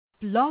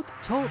Blog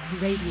Talk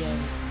Radio.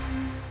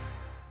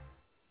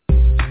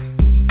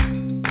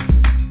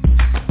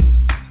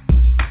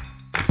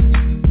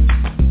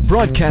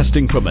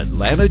 Broadcasting from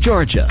Atlanta,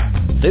 Georgia,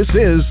 this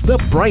is The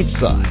Bright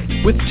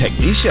Side with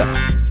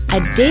Technisha.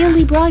 A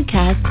daily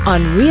broadcast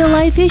on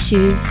real-life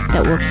issues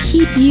that will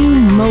keep you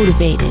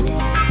motivated.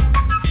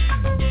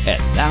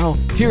 And now,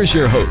 here's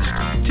your host,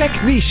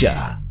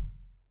 Technisha.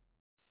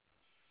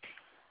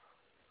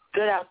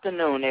 Good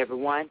afternoon,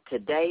 everyone.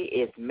 Today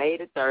is May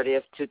the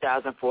 30th,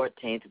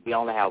 2014. We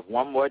only have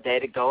one more day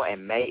to go,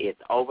 and May is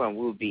over, and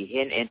we'll be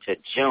heading into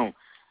June.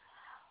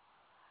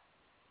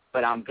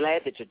 But I'm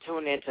glad that you're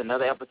tuning in to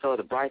another episode of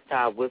The Bright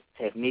Side with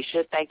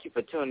Technisha. Thank you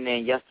for tuning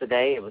in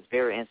yesterday. It was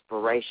very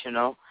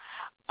inspirational.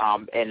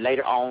 And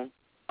later on,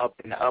 up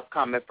in the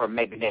upcoming for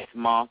maybe next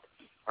month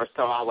or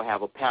so, I will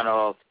have a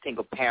panel of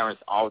single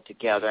parents all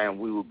together, and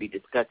we will be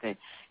discussing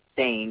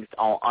things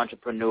on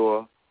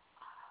entrepreneur,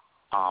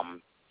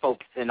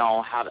 focusing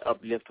on how to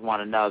uplift one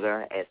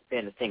another as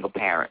being a single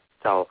parent.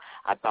 So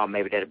I thought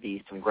maybe that would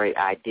be some great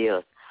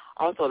ideas.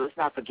 Also, let's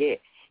not forget,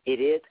 it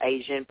is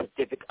Asian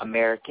Pacific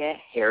American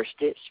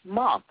Heritage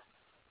Month.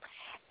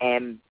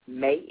 And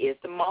May is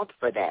the month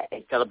for that,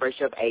 a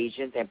celebration of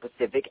Asians and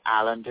Pacific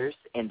Islanders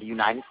in the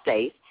United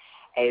States.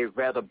 A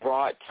rather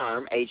broad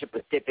term, Asia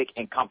Pacific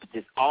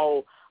encompasses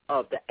all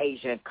of the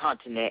Asian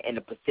continent and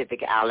the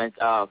Pacific Islands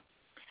of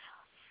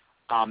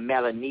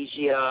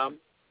Melanesia,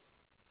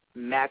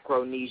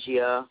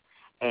 Micronesia,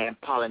 and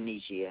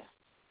Polynesia.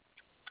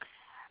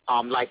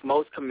 Like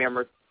most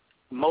commemorative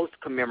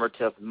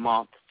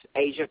months,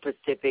 Asia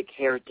Pacific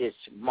Heritage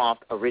Month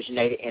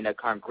originated in a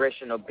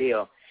congressional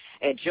bill.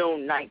 In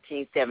June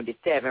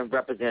 1977,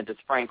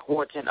 Representatives Frank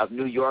Horton of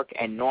New York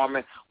and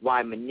Norman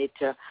Y.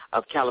 Mineta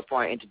of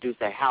California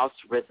introduced a House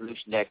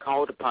resolution that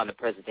called upon the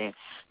President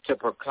to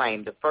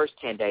proclaim the first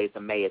 10 days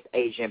of May as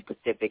Asian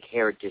Pacific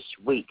Heritage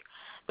Week.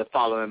 The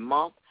following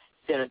month,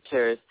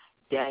 Senators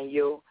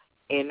Daniel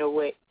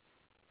Inouye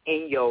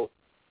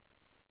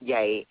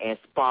and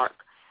Spark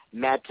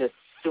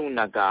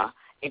Matasunaga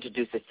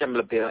introduced a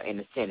similar bill in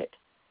the Senate.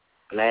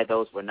 Glad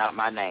those were not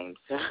my names.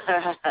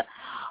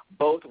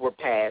 Both were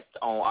passed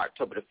on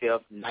October the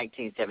 5th,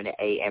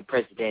 1978, and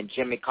President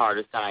Jimmy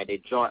Carter signed a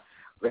joint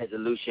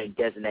resolution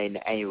designating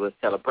the annual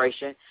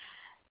celebration.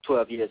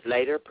 12 years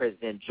later,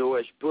 President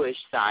George Bush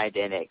signed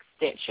an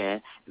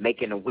extension,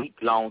 making a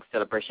week-long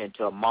celebration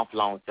to a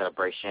month-long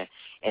celebration.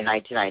 In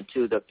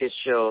 1992, the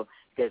official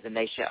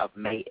designation of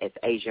May as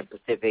Asian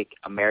Pacific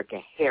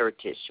American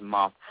Heritage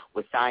Month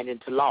was signed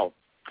into law.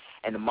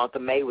 And the month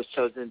of May was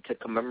chosen to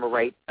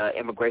commemorate the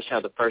immigration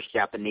of the first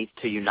Japanese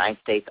to the United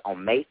States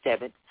on May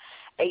 7th,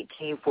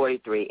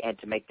 1843, and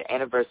to make the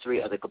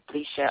anniversary of the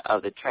completion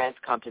of the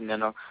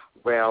Transcontinental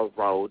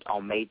Railroad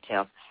on May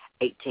 10th,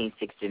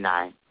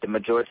 1869. The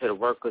majority of the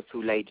workers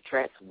who laid the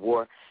tracks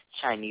were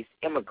Chinese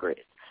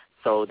immigrants.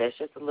 So that's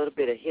just a little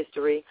bit of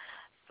history.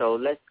 So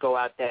let's go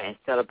out there and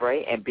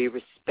celebrate and be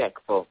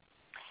respectful.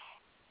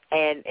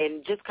 And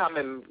just come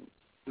in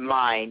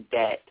mind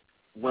that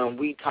when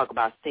we talk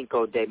about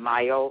Cinco de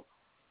Mayo,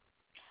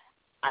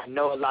 I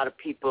know a lot of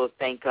people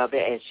think of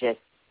it as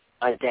just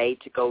a day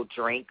to go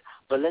drink,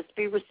 but let's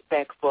be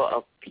respectful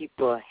of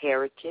people's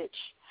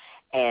heritage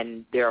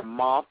and their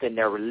month and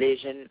their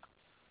religion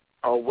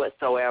or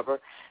whatsoever,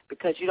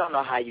 because you don't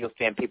know how you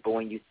offend people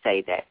when you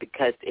say that,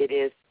 because it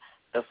is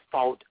the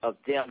fault of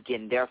them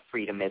getting their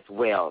freedom as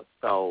well.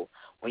 So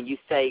when you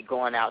say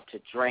going out to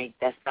drink,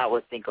 that's not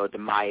what Cinco de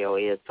Mayo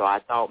is. So I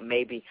thought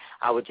maybe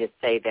I would just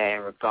say that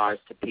in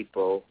regards to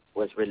people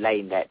was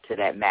relating that to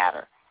that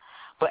matter.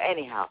 But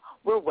anyhow,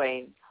 we're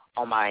waiting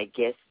on my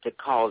guests to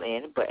call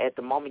in. But at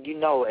the moment, you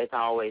know, as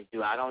I always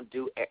do, I don't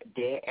do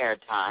dead air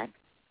time.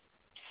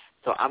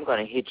 So I'm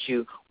going to hit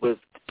you with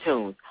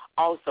tunes.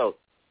 Also,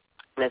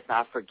 let's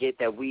not forget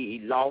that we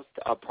lost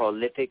a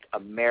prolific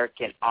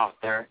American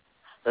author,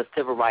 the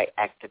civil rights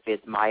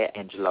activist Maya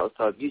Angelou.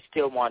 So if you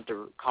still want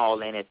to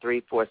call in at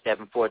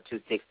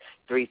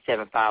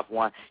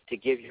 347-426-3751 to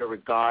give your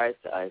regards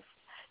as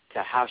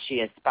to how she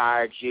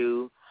inspired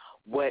you,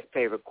 what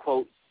favorite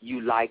quotes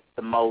you liked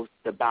the most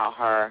about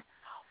her,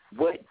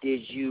 what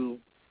did you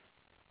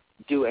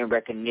do in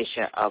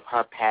recognition of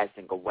her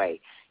passing away.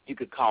 You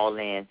could call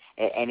in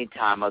at any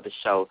time of the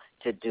show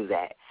to do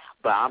that.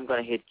 But I'm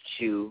going to hit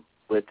you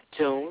with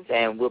tunes,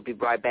 and we'll be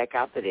right back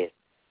after this.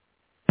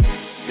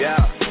 Yeah.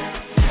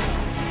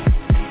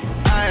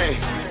 Hey,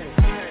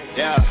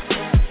 yeah,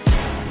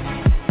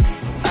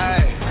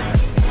 hey,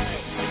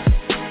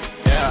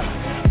 yeah,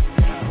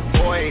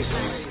 boys,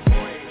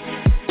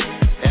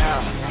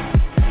 yeah.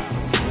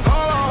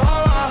 Hold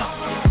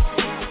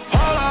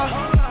on,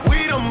 we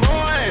them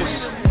boys.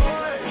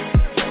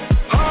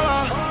 Hold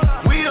on,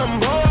 we them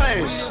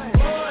boys.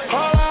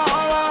 Hold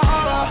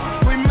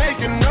on, we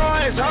making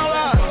noise. Hold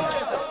on,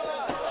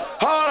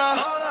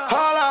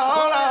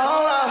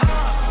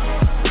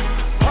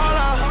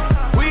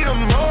 we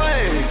them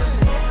boys.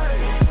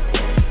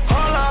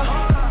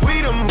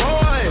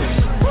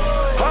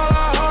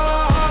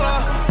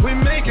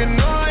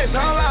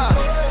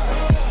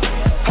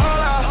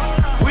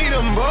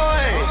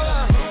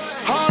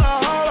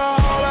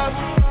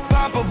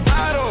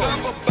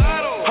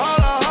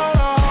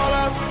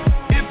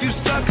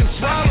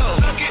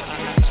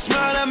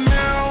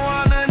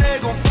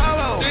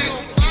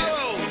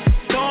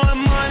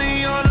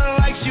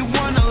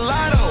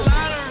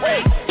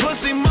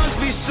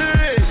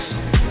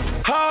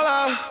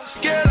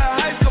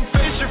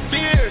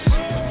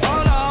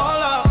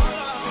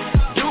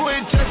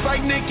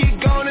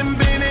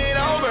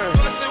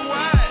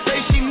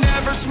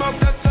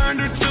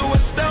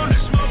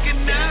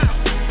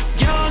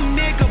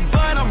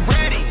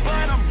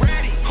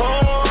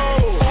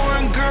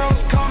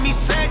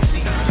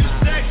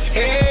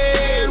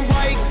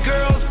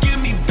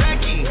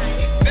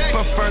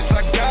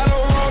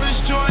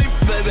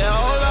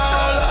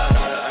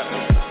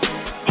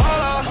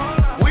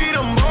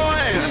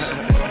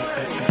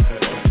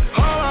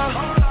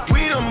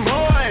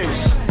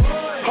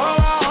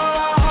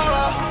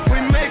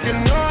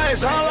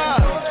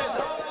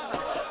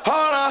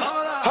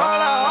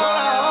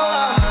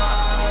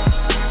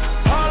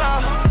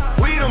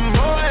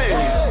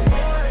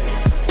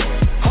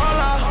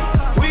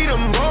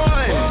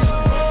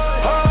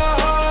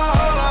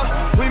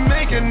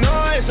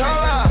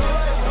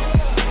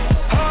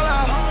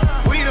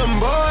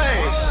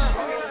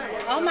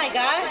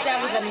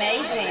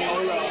 amazing.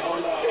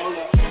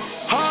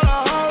 Hold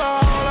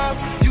up,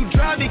 you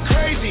drive me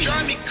crazy.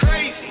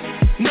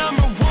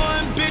 Number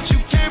one, bitch, you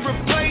can't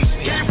replace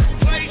me.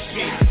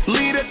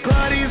 Lead a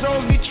club, these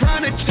hoes be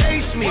trying to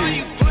chase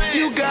me.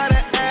 You got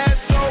an ass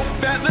so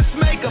fat, let's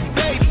make a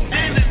baby.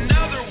 And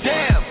another one.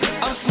 Damn,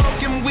 I'm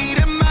smoking weed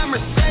in my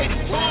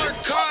Mercedes.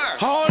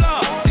 Hold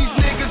up, these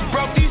niggas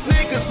broke, these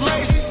niggas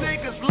lazy.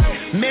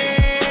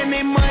 Man,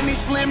 they money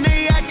slim,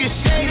 they actin'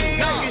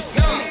 shady.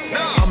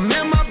 I'm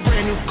in my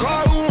brand new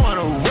car, who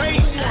wanna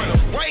race?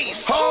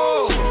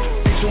 Oh,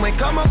 bitch, you ain't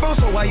come up on,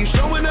 so why you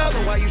showing up?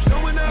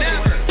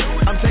 Never.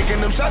 I'm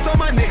taking them shots on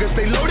my niggas,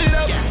 they loaded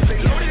up.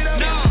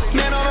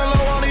 Man, on the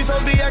low, all these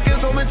hoes be acting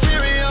so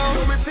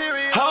material.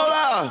 Hold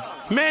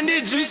up, man,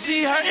 did you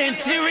see her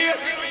interior?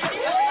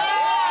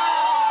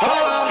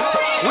 Hold up,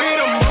 we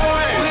them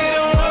boys.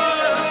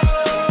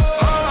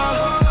 Hold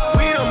up,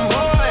 we them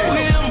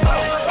boys.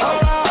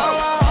 Hold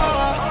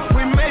up,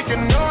 we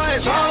making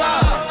noise. Hold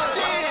up,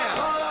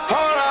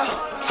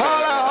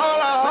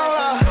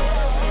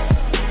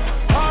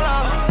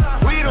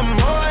 we them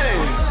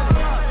boys.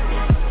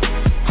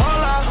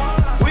 Hold up,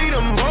 we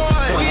them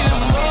boys.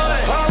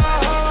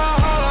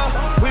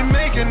 We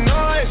making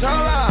noise.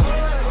 Hold up,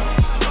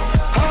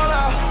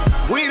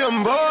 we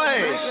them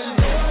boys.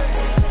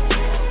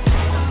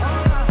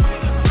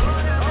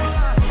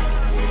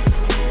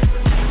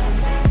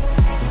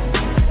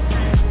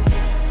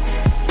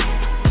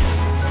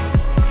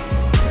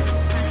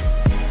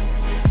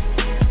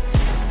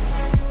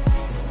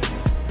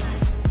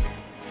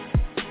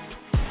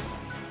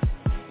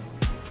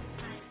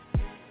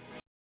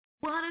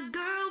 What a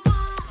girl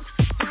wants,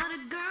 what a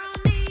girl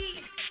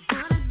needs,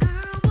 what a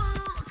girl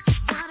wants,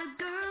 what a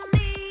girl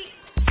needs.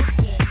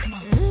 Yeah, come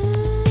on.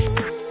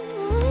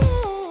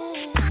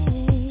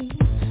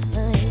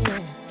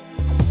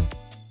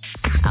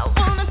 I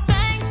wanna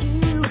thank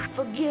you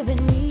for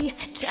giving me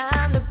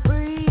time to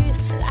breathe.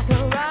 Like a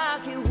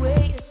rocky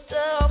way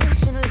so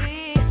patiently.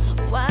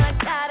 While I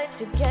got it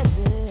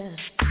together,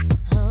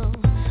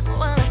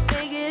 while I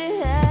figured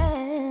it out.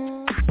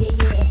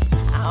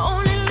 I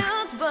only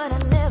looked but I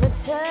never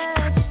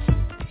touched.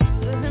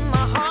 'Cause in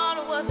my heart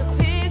was a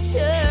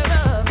picture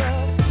of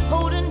us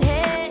holding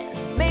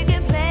hands,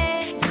 making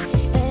plans.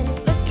 And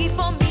it's lucky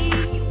for me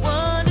you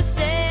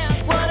understand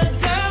what a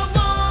girl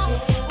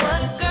wants,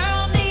 what a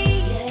girl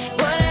needs.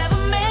 Whatever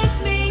makes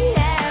me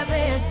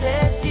happy and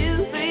sets you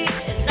free.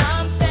 And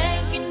I'm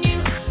thanking you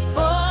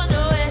for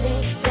knowing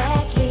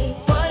exactly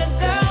what a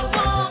girl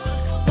wants,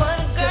 what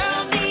a girl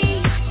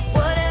needs.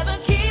 Whatever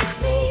keeps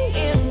me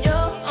in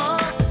your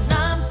arms. And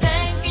I'm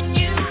thanking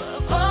you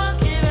for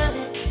giving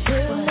it to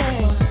me.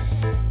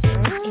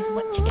 It's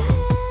what you got,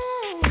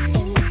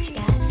 and what you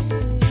got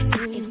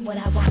is what I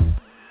want.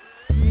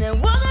 There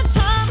was a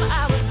time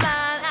I was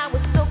blind, I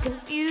was so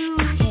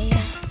confused.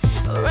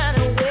 Ran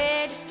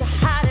away just to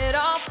hide it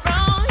all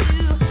from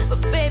you.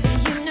 But baby,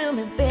 you knew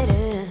me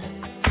better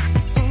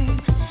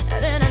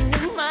than I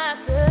knew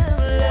myself.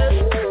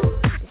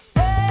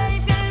 Say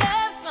if you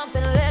love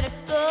something, let it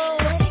go.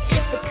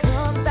 If it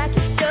comes back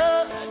to show,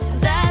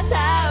 that's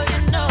how you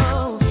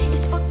know.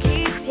 It's for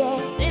keeps,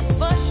 yeah, it's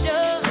for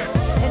sure.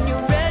 And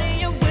you're ready,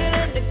 you're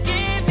willing to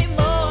give me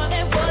more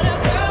than what a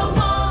girl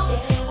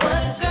wants,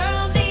 what a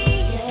girl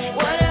needs.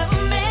 Whatever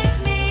makes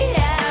me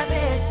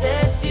happy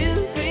sets you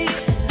free.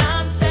 And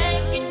I'm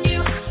thanking you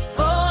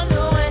for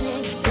knowing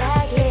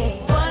exactly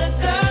what a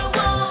girl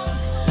wants,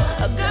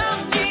 a girl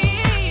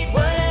needs.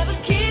 Whatever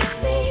keeps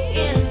me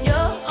in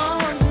your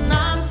arms. And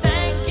I'm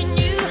thanking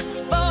you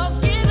for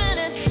giving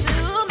it to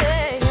me.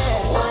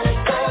 What a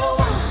girl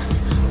wants,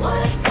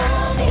 what a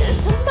girl needs.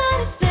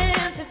 Somebody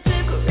says it's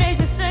too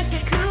crazy, sexy,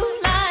 cool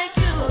like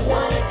you.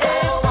 What a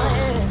girl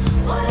wants,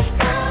 what a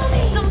girl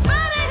needs.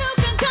 Somebody who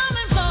can come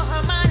and blow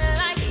her mind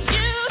like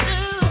you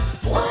do.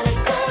 What a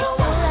girl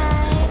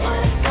wants,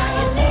 what a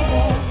girl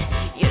needs.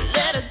 You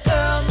let a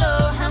girl know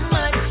how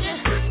much you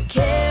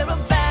care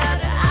about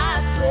her, I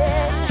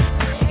swear.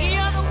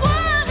 You're the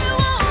one who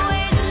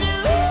always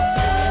knew.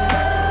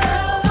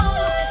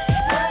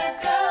 What a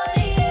girl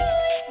needs.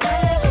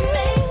 Whatever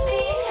makes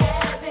me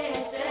happy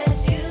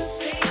sets you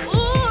free.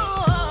 Ooh,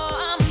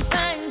 I'm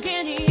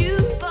thanking you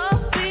for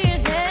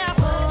being there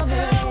for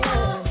me.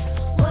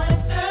 What a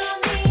girl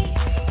needs.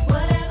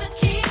 Whatever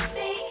keeps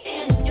me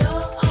in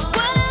your arms.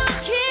 Whatever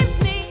keeps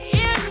me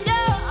in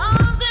your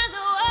arms is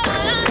what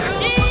I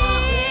need.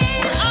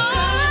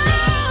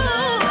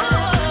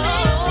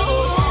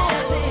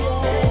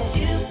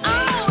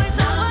 Always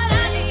know what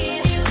I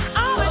need.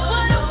 Always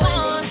what I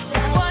want.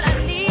 What I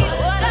need.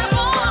 What I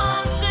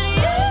want. And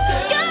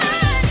you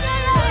got it.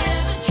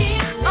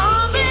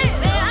 Oh,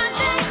 baby, I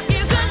thank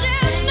you 'cause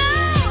you know.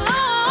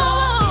 Oh,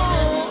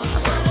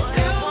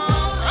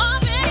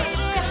 baby.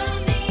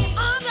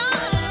 Oh,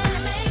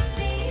 darling.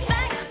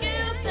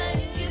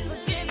 Thank you for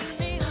giving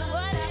me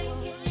what I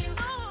need.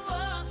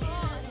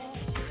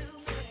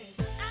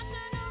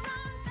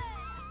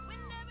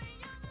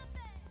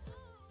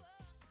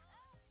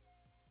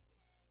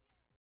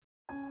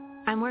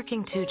 I'm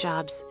working 2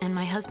 jobs, and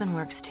my husband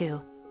works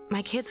too.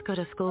 My kids go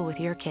to school with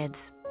your kids.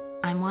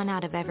 I'm 1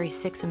 out of every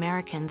 6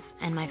 Americans,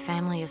 and my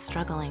family is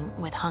struggling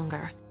with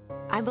hunger.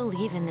 I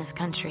believe in this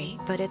country,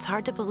 but it's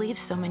hard to believe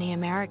so many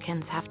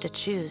Americans have to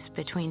choose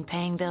between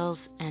paying bills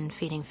and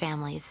feeding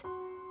families.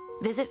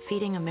 Visit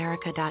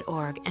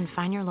feedingamerica.org and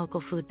find your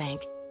local food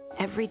bank.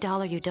 Every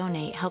dollar you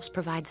donate helps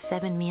provide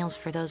 7 meals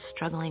for those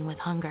struggling with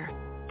hunger.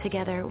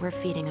 Together, we're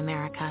Feeding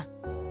America.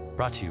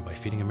 Brought to you by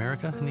Feeding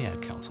America and the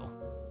Ad Council.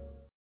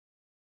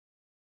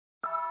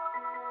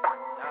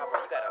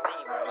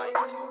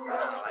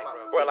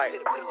 Well, like,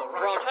 bro,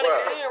 I'm trying to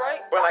get in,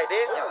 right? Well, like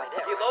this?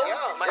 You low?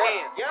 Yeah, my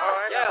hand. Yeah, all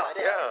right.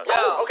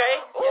 Yeah.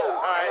 Okay.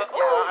 All right.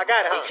 Yeah, I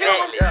got it.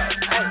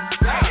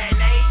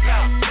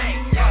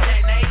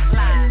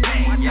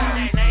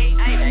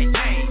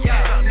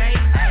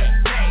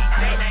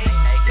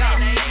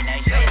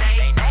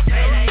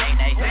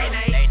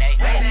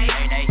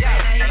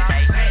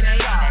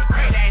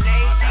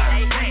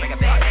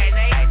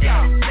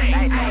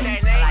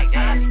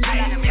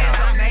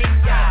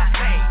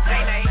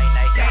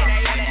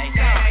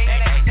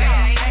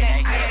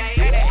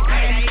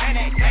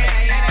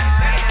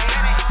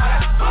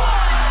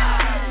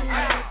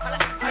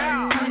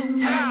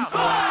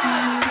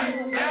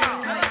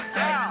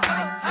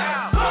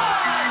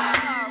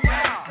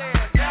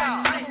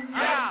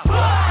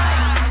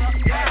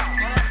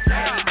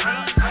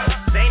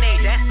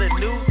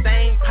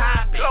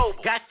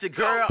 The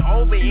girl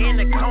over in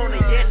the corner,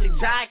 yes, she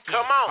jocking.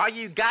 Come on. All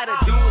you gotta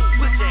do is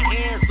put your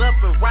hands up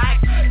and rock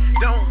it.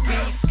 Don't be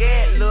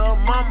scared, little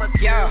mama.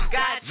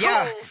 Got you.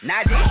 Now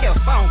this here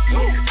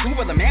funky. Who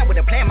was the man with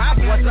the plan? My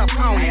boys up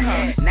on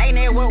it.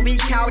 Name what we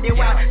called it.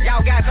 While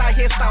y'all guys out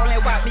here stalling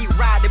while me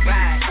ride the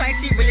beat. Think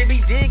she really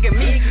be digging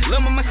me.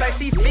 Little mama say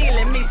she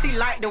feeling me. She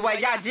like the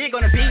way y'all dig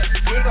on the beat.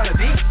 Dig on the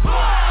beat.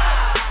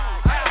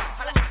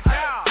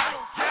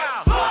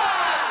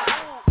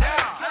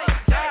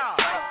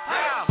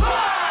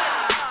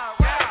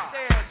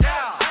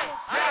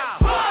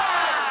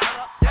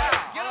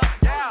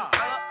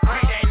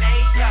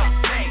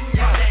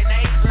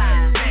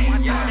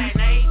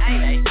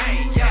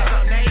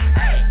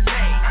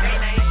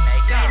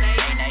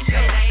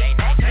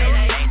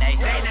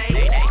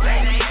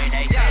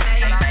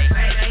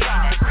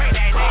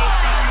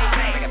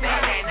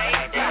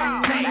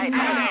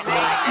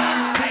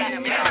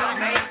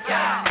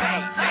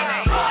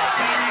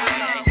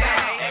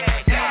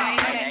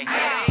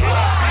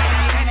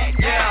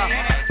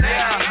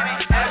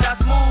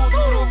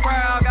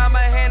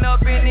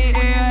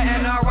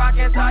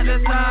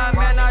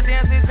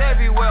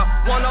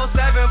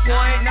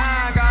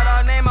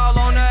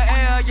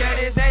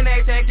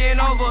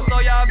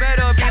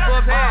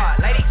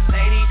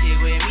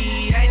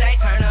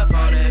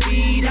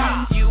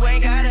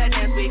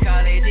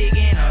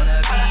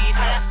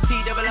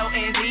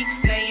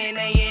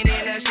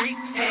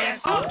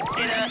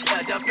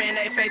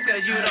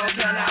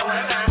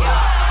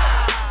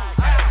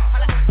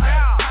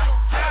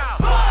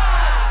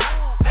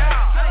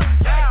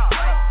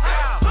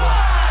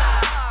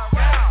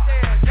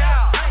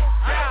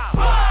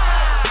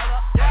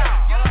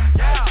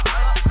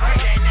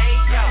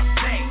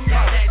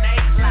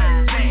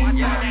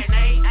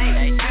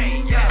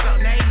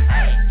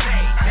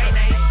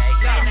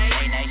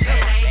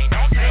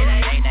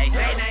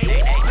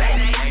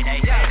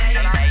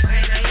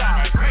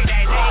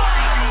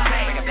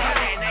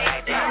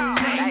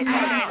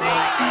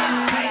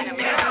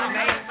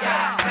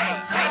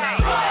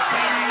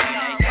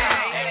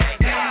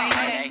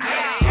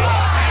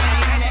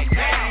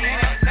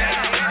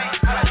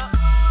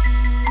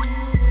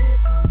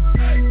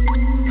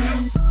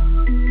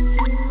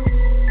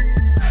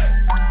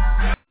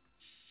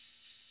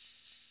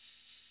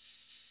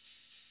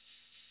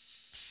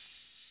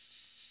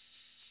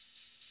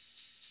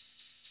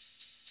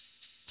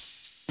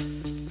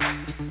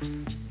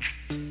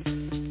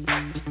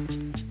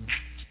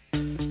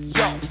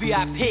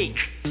 VIP.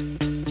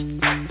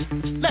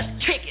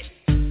 Let's kick it.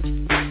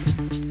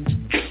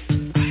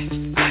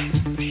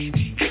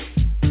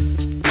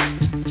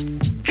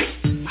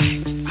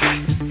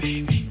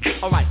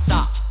 Alright,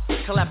 stop,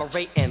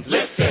 collaborate and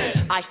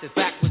listen. Ice is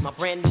back with my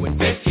brand new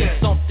invention.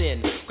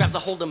 Something grabs a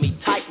hold of me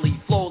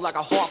tightly, flow like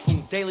a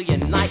harpoon daily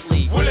and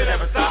nightly. Will it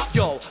ever stop?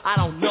 Yo, I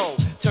don't know.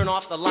 Turn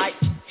off the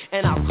lights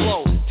and I'll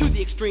glow. To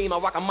the extreme, I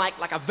rock a mic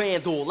like a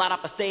vandal. Light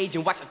up a stage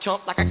and wax a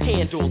chump like a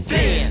candle.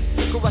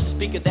 Dance, crush a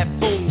speaker that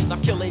booms.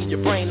 I'm killing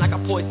your brain like a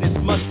poisonous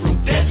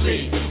mushroom.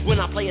 Deadly, when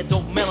I play a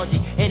dope melody.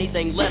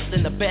 Anything less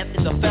than the best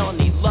is a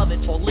felony. Love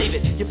it or leave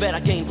it, you better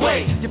gain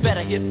weight. You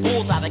better hit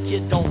bullseye, the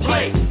kid don't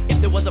play.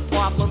 If there was a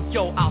problem,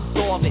 yo, I'll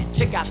solve it.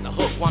 Check out the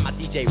hook while my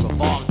DJ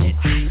revolves it.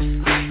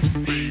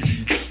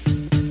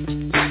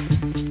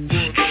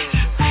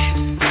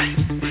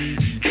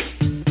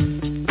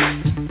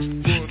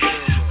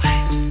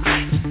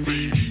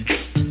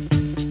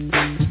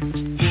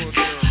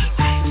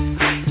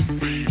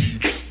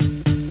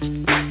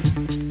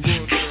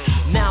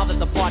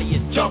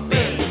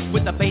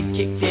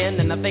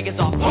 Vegas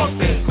all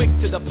pumping, quick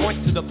to the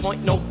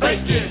point, no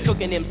faking.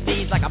 Cooking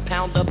MCs like a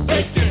pound of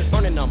bacon,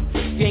 burning them.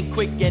 You ain't quick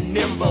quick and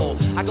nimble.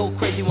 I go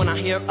crazy when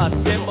I hear a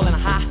cymbal and a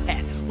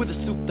hi-hat with a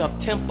souped-up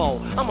tempo.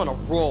 I'm on a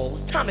roll,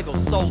 it's time to go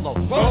solo.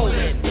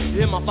 Rollin',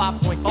 hit my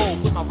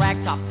 5.0, put my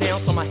rag top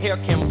down so my hair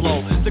can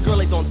blow. The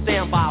girl is on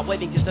standby,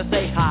 waiting just to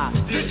say hi.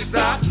 Did you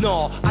stop?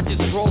 No, I just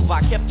drove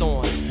by, kept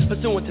on,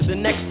 pursuing to the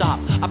next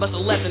stop. I bust a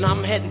left and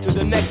I'm heading to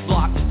the next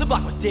block. The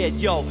block was dead,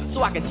 yo,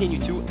 so I continue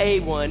to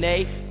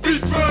A1A.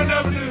 Beachfront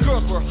Avenue.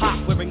 Girls were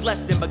hot, wearing less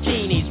than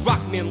bikinis.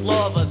 Rock men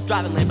lovers,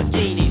 driving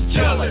Lamborghinis.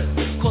 Jealous,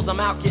 cause I'm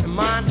out getting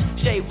mine.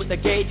 Shade with the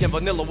gauge and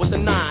vanilla with the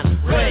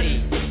 9.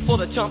 Ready for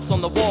the chumps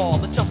on the wall.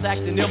 The chumps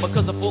acting ill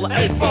because they're full of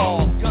 8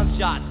 balls.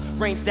 Gunshots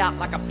ranged out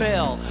like a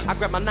bell. I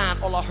grabbed my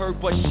 9, all I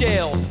heard was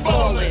shells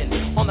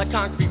falling on the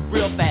concrete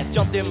real fast.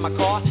 Jumped in my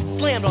car,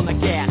 slammed on the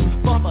gas.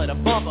 Bumper to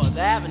bumper,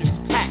 the avenue's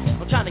packed.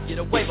 I'm trying to get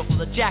away before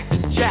the jack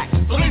is jacked.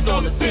 Police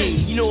on the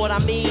scene, you know what I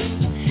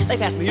mean? They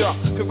passed me up,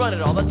 could run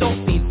it all, I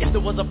don't mean. If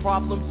there was a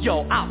problem,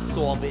 yo, I'll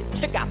solve it.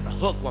 Check out the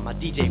hook while my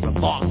DJ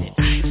revolves it.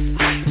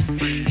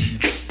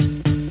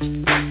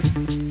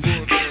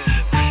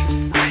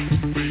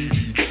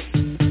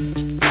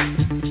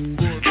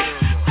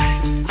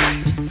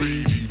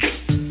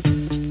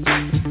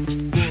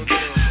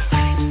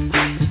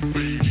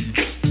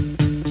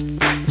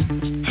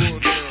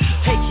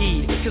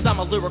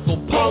 Lyrical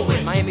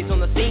poet, Miami's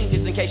on the scene,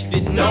 just in case you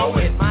didn't know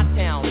it. My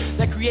town,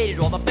 that created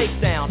all the fake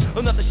sound.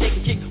 Enough to shake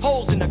and kick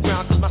holes in the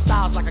ground, cause my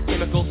style's like a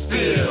chemical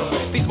spill.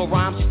 Feasible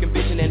rhymes you can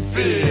vision and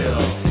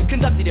feel.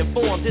 Conducted in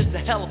forms, this is a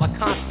hell of a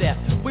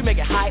concept. We make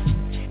it hype,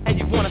 and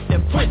you wanna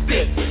step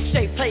twisted.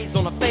 Shape plays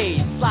on a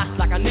fade, slice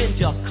like a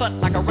ninja, cut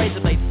like a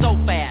razor blade so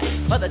fast.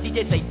 Other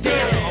DJs say,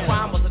 damn, a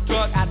rhyme was a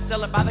drug, I'd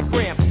sell it by the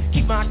gram.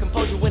 Keep my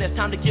composure when it's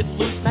time to get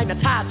loose.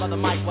 Magnetized by the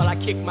mic while I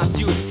kick my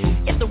juice.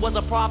 If there was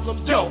a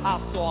problem, yo,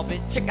 I'll solve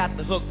it. Check out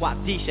the hook while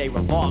DJ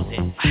revolves it.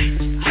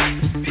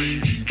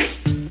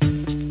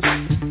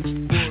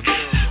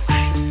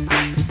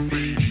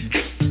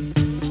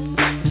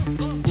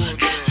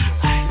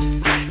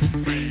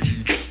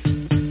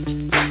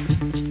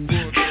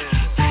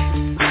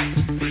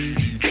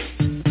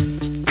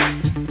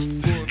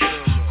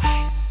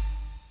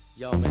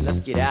 Yo, man,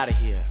 let's get out of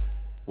here.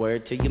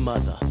 Word to your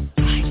mother.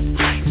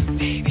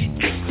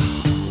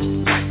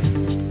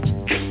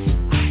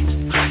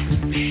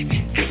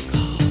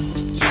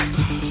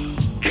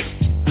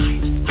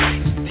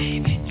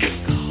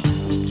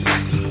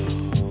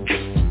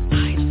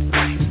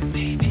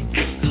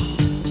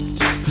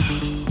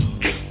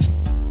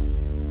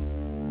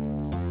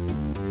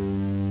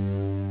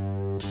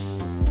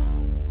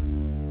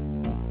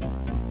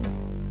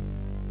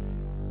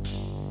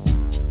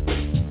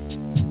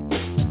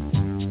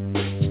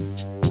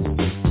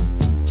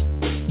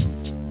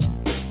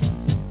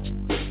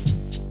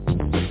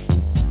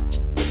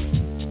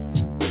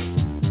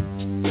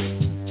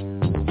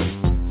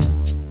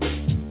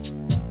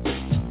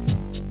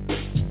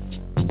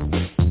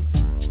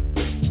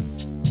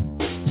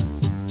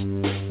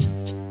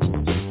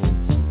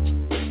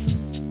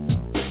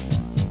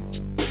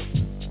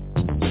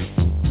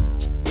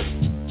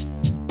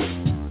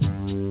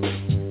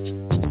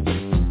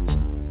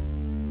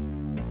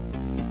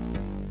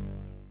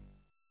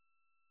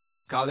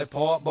 Call it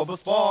Port Bubba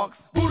Sparks.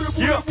 Booty,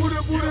 booty, yeah. Booty,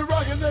 booty,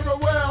 rockin'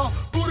 everywhere.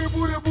 Booty,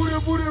 booty, booty,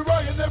 booty,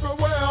 rockin'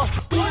 everywhere.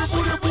 Booty,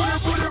 booty, booty,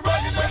 booty,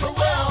 rockin'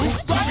 everywhere.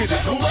 Booty,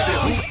 booty, booty,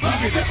 booty.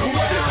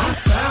 I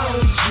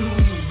found you,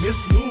 Miss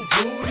New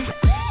Booty.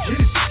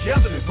 Get it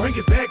together and bring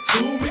it back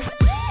to me.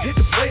 Hit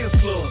the Players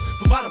Club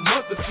for about a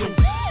month or two.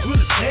 Put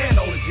a tan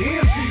on it,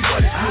 then see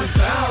what it is. I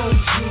found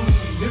you,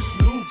 Miss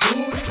New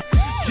Booty.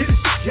 Get it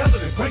together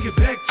and bring it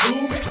back to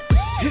me.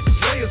 Hit the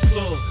Players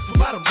Club for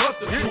about a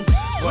month or two.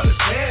 Put a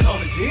tan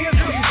on it, then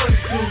see what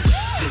it do.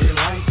 Get it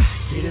right,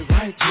 get it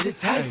right, get it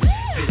tight.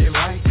 Get it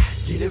right,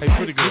 get it right,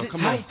 pretty girl, get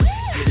it tight.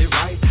 Get it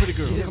right, pretty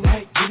girl, get it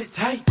right, get it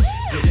tight.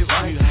 Get it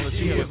right,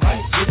 get it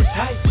right, get it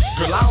tight.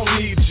 Girl, I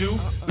don't need you,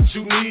 but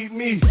you need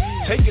me.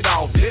 Take it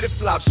off, let it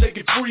flop, shake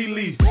it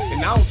freely.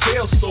 And I don't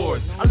tell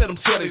stories, I let them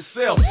tell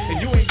themselves.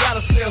 And you ain't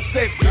gotta sell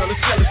sex, girl, it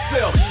sell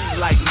itself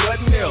like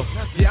nothing else.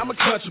 Yeah, I'm a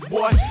country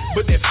boy,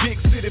 but that big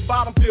city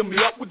bottom fill me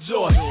up with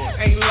joy.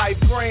 Ain't life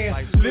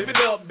grand, live it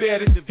up,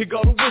 Betty. Here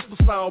go the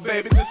whisper sound,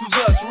 baby, this is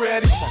us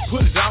ready.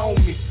 Put it on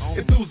me,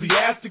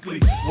 enthusiastically.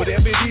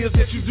 Whatever it is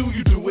that you do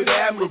it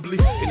admirably.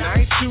 And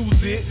I ain't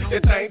choose it,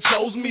 that thing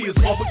chose me. It's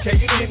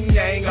overcake and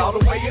yang all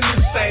the way in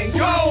this thing.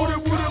 Go!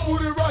 Booty, booty,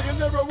 booty,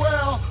 rockin'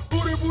 everywhere.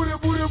 Booty, booty,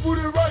 booty,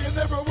 booty, rockin'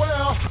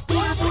 everywhere.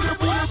 Booty, booty,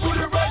 booty,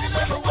 booty, rockin'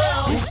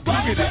 everywhere.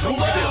 Booty, booty,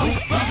 booty,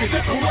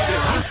 booty.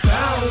 I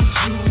found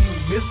you,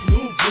 Miss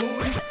New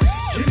Booty.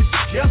 Get it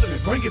together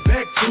and bring it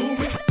back to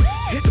me.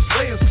 Hit the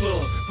Players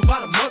Club for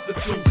about a month or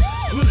two.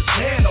 Put a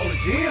tan on it,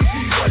 then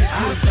see what it is.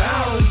 I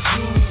found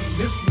you,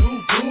 Miss New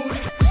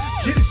Booty.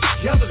 Get it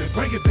together and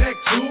bring it back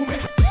to me.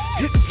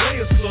 Hit the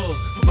Players Club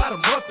for about a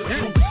month or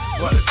two.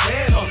 Put a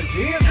tan on it,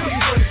 then see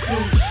what it do.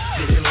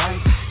 Get it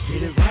right,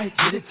 get it right,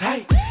 get it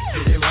tight.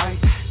 Get it right,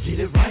 get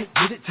it right,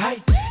 get it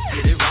tight.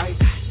 Get it right,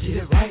 get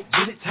it right,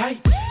 get it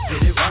tight.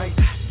 Get it right,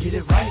 get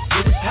it right,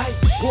 get it tight.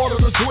 Quarter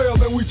to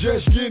 12 and we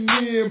just getting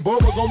in.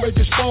 Bubba gon' make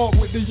it spark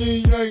with the yin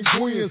yin yang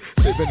twins,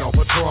 sipping on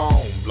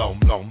Patron, blom,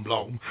 blom,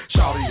 blom.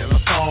 Shawty in a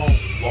thong,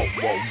 whoa,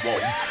 whoa, whoa.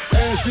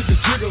 Ass get the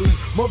jiggling,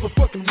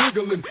 motherfucking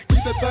wiggling.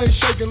 Keep that thing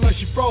shaking like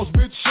she frost,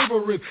 bitch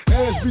shivering.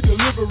 Ass be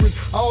delivering,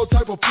 all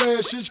type of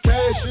flashes,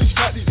 cashes.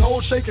 Got these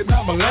hoes shaking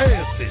out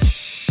molasses.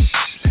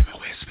 Let me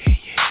whisper in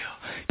your ear.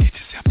 Get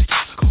yourself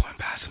together, go and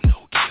buy some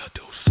new gear.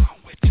 Do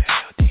something with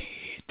tail, then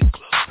hit the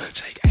club.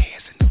 Shake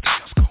ass and the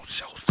girls gon'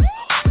 show some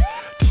love.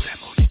 Do that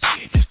move you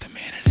did just a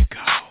minute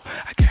ago.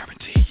 I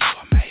guarantee you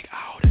I'll make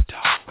all the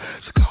dough.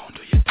 So go and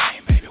do your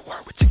thing, baby,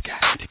 work what you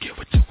got to get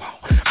what you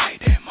want.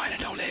 Make that money,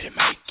 don't let it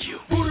make you.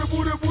 Booty,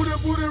 booty, booty,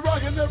 booty,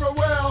 rockin'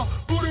 everywhere.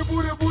 Booty,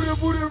 booty, booty,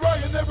 booty,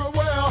 rockin'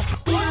 everywhere.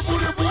 Booty,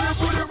 booty, booty,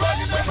 booty,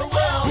 rockin'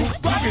 everywhere.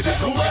 Rockin'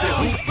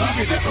 everywhere,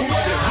 rockin'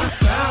 everywhere. I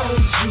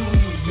found you,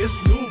 Miss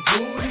New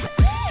Booty.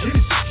 Get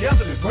it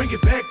together and bring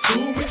it back to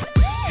me.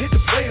 Hit the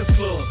Players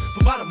Club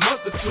for about a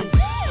month or two.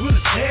 Put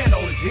a tan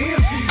on it, then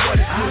see what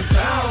it do. I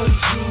found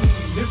you,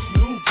 Miss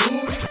New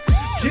Booty.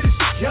 Get it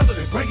together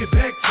and bring it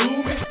back to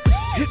me.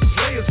 Hit the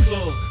Players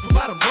Club for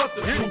about a month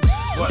or two.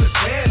 Put a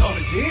tan on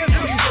it, then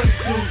see what it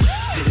do.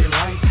 Get it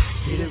right,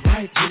 get it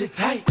right, get it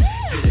tight.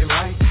 Get it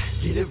right,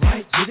 get it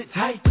right, get it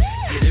tight.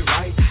 Get it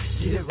right,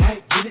 get it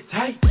right, get it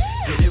tight.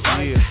 Get it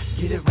right,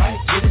 get it right,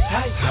 get it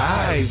tight.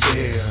 Hi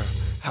there.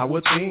 How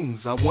are things?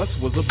 I once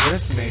was a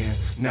breast man.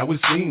 Now it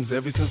seems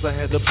ever since I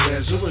had the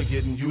pleasure of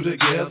getting you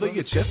together,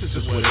 your chest is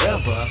just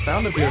whatever. I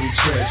found a buried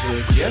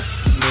treasure. Yes,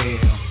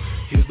 ma'am.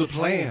 Here's the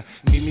plan.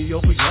 Meet me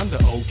over yonder,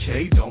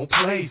 okay? Don't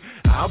play.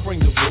 I'll bring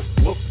the whoop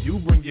whoop. You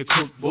bring your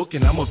cookbook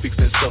and I'ma fix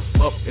that stuff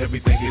up.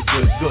 Everything is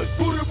good, good.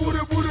 Booty, booty,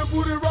 booty,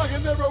 booty,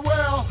 rockin'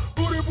 everywhere.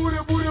 Booty, booty,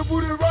 booty,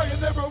 booty,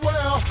 rockin'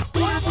 everywhere.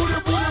 Booty, booty,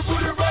 booty,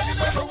 booty, rockin'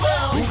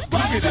 everywhere.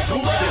 Rockin'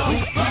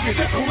 everywhere, rockin'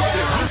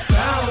 everywhere. I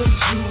found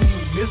you,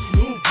 Miss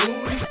New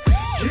Booty.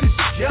 Get it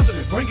together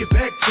and bring it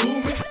back to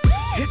me.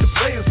 Hit the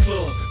Players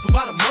Club for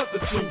about a month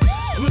or two.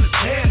 Put a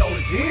tan on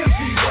it, then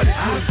see what it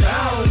do. I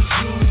found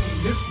you,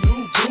 Miss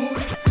New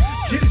Booty.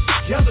 Get it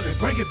together and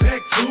bring it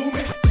back to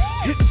me.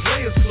 Hit the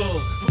Players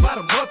Club for about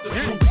a month or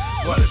two.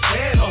 Put a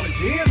tan on it,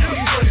 then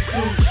see what it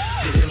do.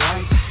 Get it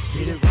right,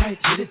 get it right,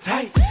 get it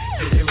tight.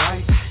 Get it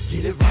right,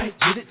 get it right,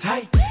 get it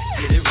tight.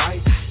 Get it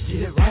right,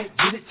 get it right,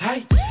 get it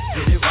tight.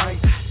 Get it right,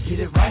 get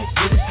it right,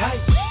 get it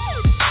tight.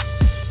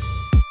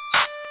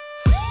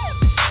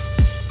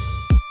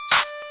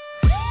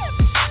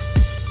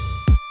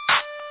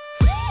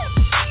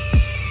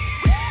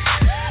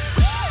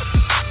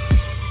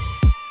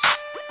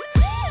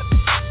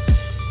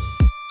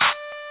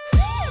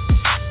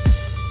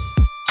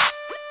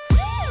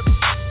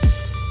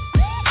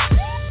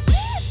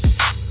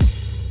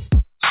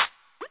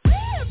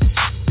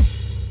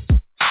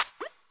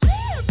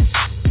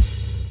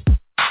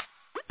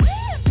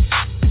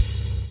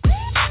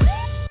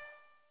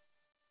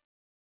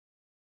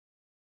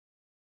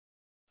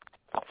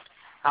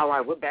 All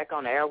right, we're back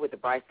on the air with the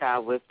Bright Side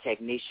with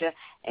Technisha,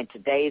 and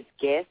today's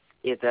guest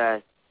is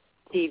a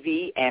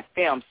TV and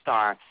film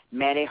star,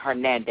 Manny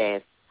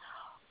Hernandez.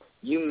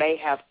 You may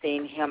have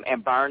seen him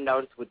in Burn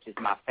Notice, which is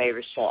my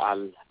favorite show.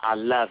 I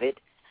love it.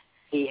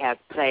 He has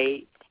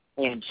played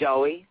in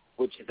Joey,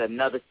 which is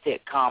another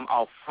sitcom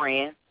of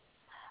Friends.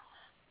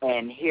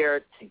 And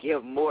here to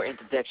give more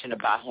introduction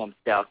about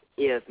himself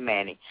is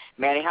Manny.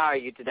 Manny, how are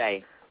you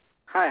today?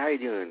 Hi, how are you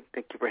doing?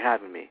 Thank you for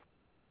having me.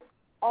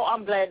 Oh,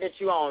 I'm glad that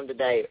you're on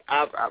today.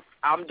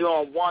 I'm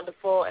doing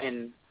wonderful,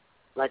 and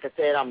like I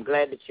said, I'm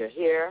glad that you're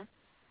here.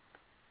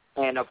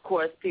 And, of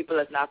course, people,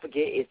 let's not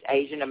forget, it's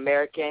Asian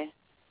American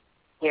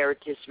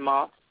Heritage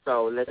Month,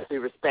 so let's be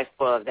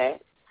respectful of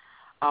that.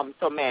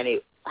 So, Manny,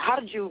 how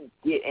did you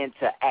get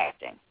into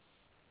acting?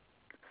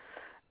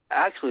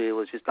 Actually, it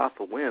was just off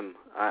a whim.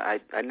 I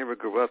never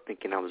grew up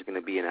thinking I was going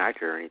to be an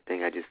actor or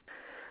anything.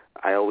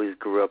 I always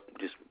grew up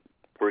just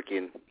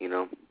working,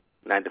 9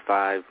 to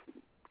 5,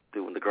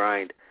 doing the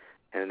grind.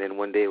 And then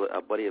one day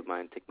a buddy of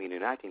mine took me to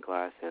an acting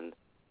class, and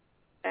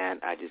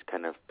I just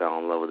kind of fell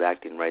in love with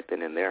acting right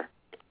then and there.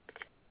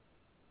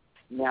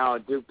 Now,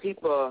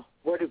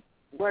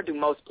 where do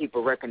most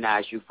people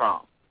recognize you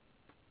from?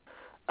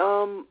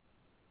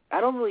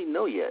 I don't really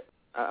know yet.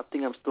 I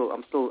think I'm still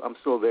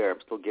there. I'm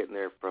still getting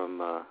there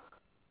from I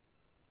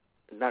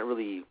don't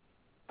really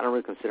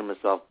consider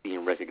myself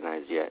being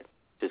recognized yet.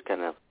 Just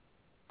kind of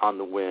on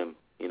the whim,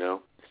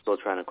 still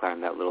trying to climb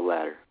that little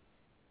ladder.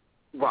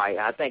 Right.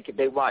 I think if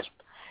they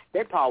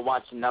probably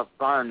watch enough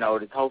Burn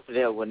Notice, hopefully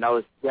they will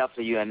notice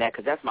definitely you in that,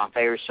 because that's my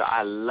favorite show.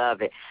 I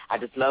love it. I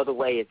just love the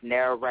way it's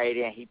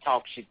narrated, and he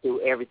talks you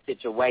through every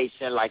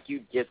situation like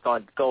you just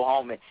going to go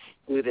home and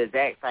do the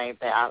exact same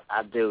thing.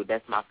 I do.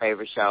 That's my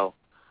favorite show.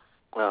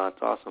 Oh,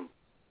 that's awesome.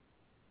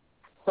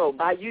 So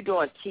by you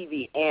doing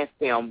TV and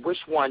film,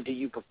 which one do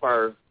you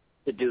prefer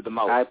to do the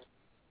most?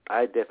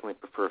 I definitely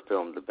prefer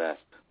film the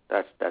best.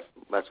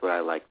 That's what I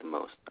like the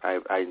most.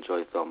 I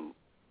enjoy film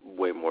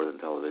way more than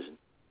television.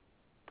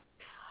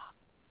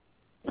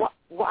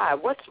 Why?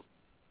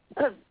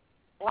 Because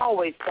I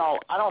always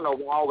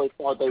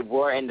thought they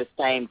were in the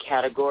same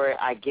category,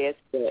 I guess,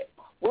 but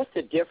what's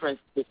the difference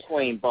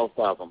between both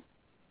of them?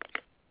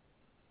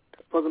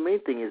 Well, the main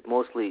thing is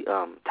mostly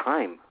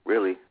time,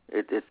 really.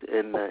 It's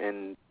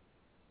in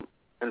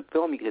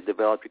film you get to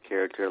develop your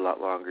character a lot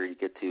longer. You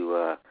get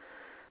to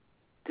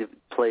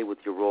play with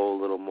your role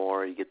a little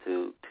more. You get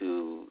to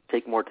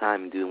take more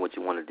time in doing what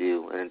you want to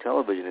do. And in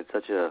television, it's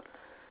such a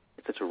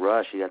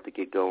rush. You have to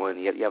get going.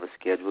 You have a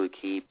schedule to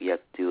keep. You have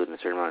to do it in a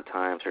certain amount of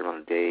time, a certain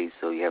amount of days.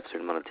 So you have a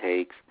certain amount of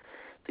takes.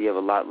 So you have a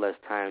lot less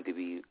time to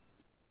be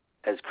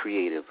as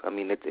creative. I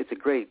mean, it's a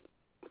great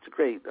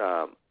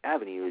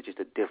avenue. It's just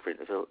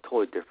it's a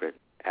totally different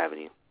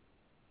avenue.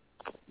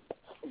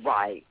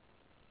 Right.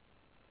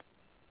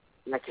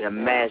 I can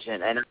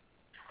imagine. And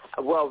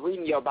well,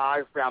 reading your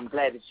biography, I'm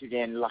glad that you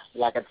didn't,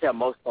 like I tell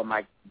most of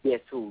my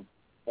guests who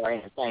are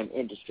in the same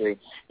industry,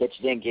 that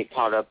you didn't get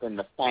caught up in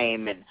the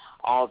fame and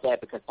all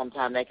that, because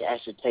sometimes they can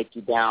actually take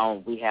you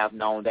down. We have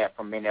known that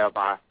from many of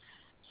our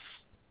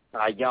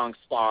young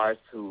stars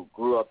who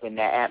grew up in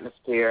that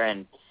atmosphere,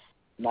 and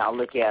now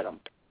look at them.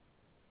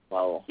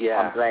 So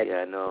I'm glad.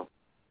 Yeah, no.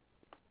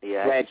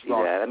 Yeah, I can see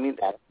that. I mean,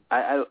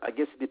 I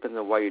guess it depends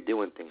on why you're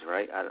doing things,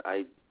 right?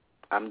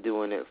 I'm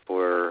doing it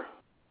for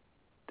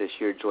the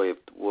sheer joy of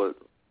what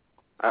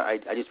I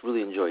just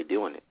really enjoy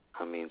doing it.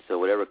 I mean, so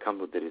whatever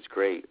comes with it is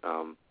great.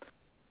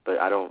 But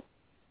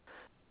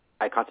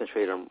I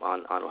concentrate on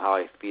how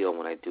I feel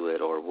when I do it,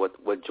 or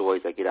what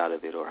joys I get out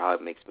of it, or how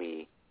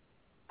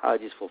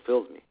it just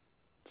fulfills me.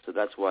 So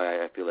that's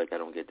why I feel like I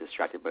don't get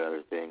distracted by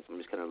other things. I'm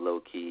just kind of low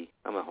key.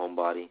 I'm a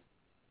homebody,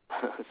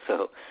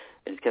 so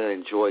I just kind of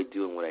enjoy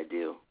doing what I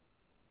do.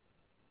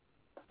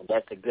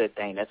 That's a good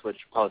thing. That's what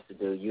you're supposed to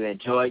do. You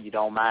enjoy it. You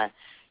don't mind.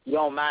 You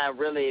don't mind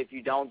really if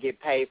you don't get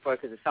paid for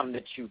it, because it's something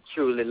that you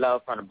truly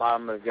love from the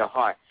bottom of your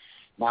heart.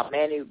 Now,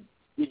 Manny,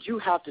 did you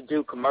have to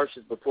do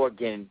commercials before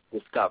getting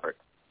discovered?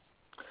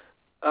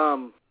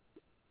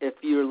 If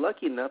you're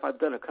lucky enough, I've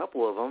done a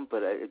couple of them,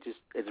 but it's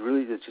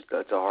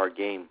a hard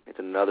game. It's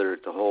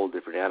a whole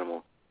different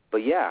animal.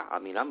 But yeah, I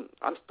mean, I'm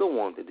still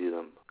wanting to do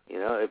them. You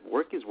know, if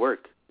work is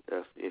work.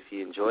 If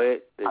you enjoy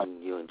it, then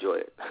you enjoy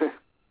it.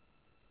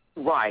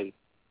 Right.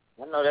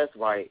 I know that's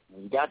right.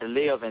 You got to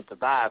live and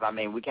survive. I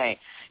mean, we can't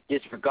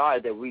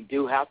disregard that we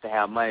do have to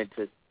have money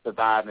to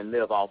survive and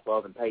live off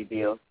of and pay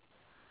bills.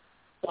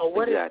 So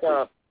what is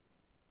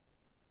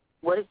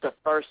the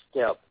first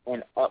step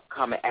an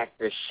upcoming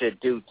actor should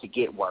do to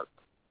get work?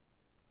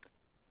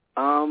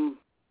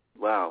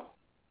 Wow.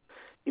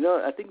 You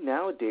know, I think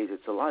nowadays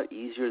it's a lot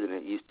easier than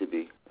it used to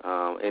be,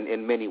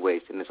 in many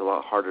ways, and it's a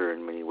lot harder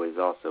in many ways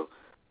also.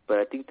 But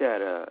I think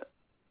that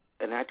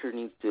an actor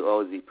needs to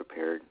always be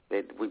prepared.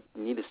 We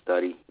need to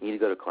study. You need to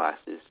go to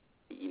classes.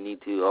 You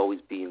need to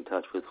always be in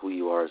touch with who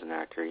you are as an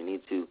actor. You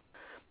need to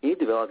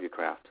develop your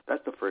craft.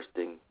 That's the first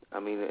thing. I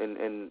mean,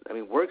 and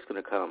work's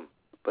going to come,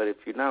 but if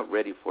you're not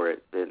ready for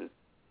it, then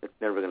you're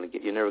never going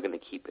to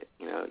keep it.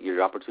 You know,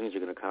 your opportunities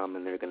are going to come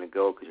and they're going to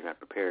go because you're not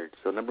prepared.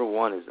 So number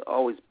one is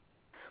always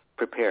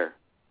prepare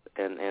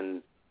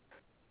and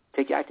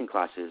take acting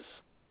classes,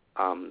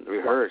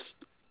 rehearse.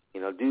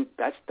 You know,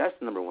 that's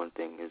the number one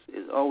thing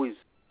is always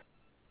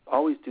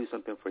do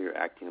something for your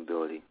acting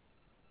ability,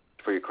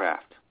 for your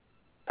craft.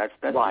 That's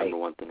right. The number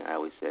one thing I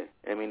always say.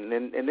 I mean,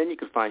 and then you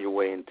can find your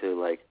way into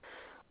like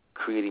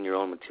creating your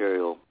own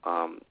material,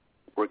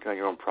 working on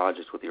your own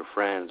projects with your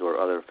friends or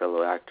other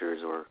fellow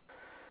actors or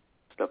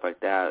stuff like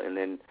that, and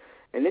then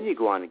you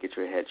go on and get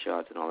your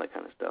headshots and all that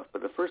kind of stuff.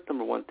 But the first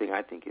number one thing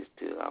I think is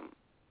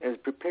to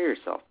prepare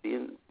yourself, be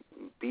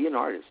an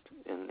artist,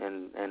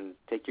 and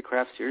take your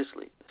craft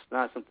seriously. It's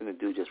not something to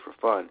do just for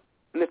fun.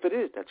 And if it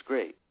is, that's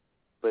great.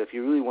 But if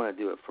you really want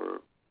to do it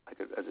for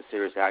as a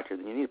serious actor,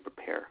 then you need to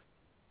prepare.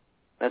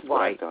 That's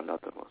what I found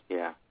out the most.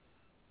 Yeah.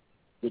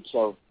 Get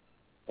your,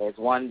 as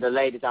one of the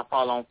ladies I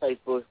follow on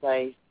Facebook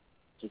says,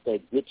 she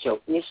said, "Get your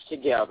ish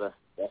together."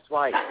 That's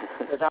right.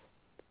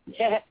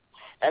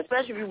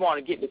 Especially if you want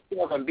to get the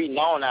skills and be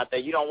known out there,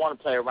 you don't want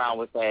to play around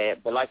with that.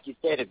 But like you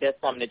said, if that's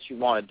something that you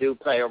want to do,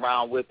 play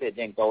around with it,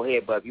 then go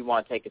ahead. But if you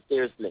want to take it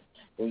seriously,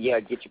 then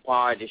get your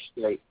priorities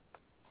straight.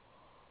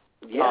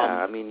 Yeah,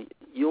 I mean,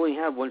 you only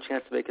have one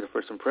chance to make it a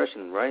first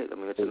impression, right? I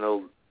mean, it's an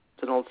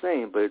old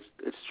saying, but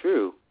it's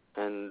true,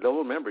 and they'll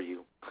remember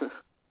you.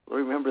 They'll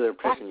remember the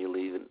impression you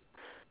leave. And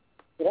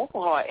that's a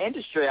hard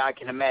industry, I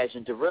can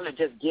imagine, to really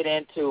just get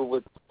into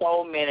with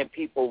so many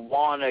people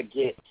want to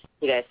get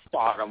to that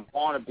stardom,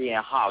 want to be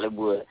in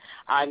Hollywood.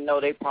 I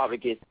know they probably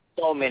get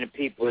so many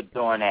people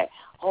doing that.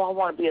 Oh, I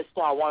want to be a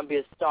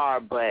star,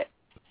 but,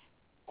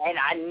 and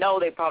I know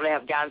they probably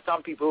have gotten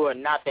some people who are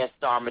not that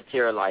star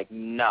material, like,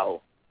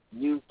 no.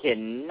 You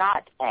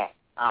cannot act.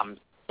 I'm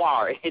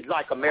sorry. It's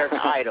like American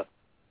Idol.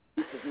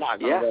 This is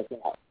not going to work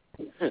out.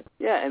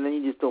 Yeah, and then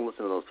you just don't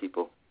listen to those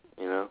people,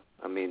 you know?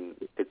 I mean,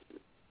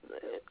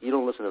 you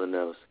don't listen to the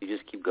no's. You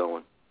just keep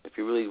going. If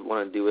you really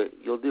want to do it,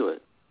 you'll do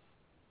it.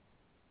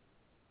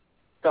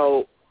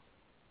 So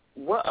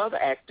what other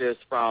actors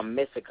from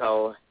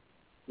Mexico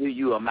do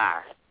you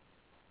admire?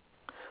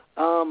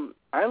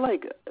 I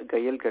like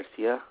Gael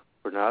Garcia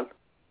Bernal.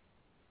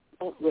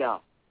 Oh, yeah.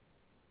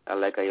 I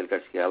like Gael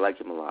Garcia. I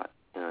like him a lot.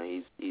 You know,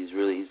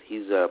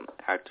 he's a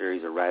actor,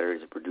 he's a writer,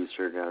 he's a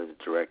producer, now he's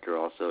a director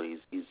also.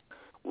 He's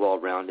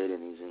well-rounded,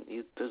 and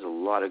there's a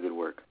lot of good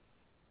work.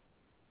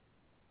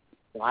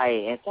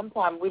 Right, and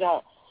sometimes we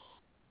don't.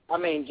 I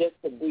mean, just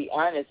to be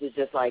honest, it's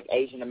just like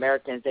Asian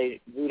Americans.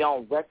 We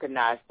don't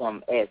recognize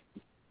them as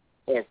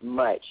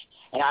much,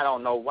 and I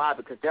don't know why,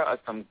 because there are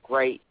some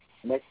great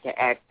Mexican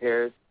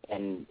actors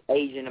and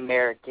Asian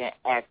American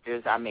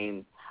actors. I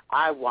mean,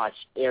 I watch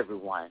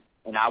everyone,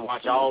 and I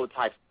watch all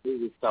types of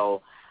movies,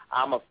 so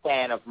I'm a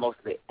fan of most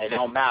of it. It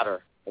don't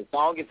matter. As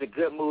long as it's a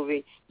good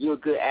movie, you're a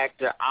good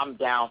actor, I'm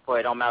down for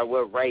it. It don't matter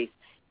what race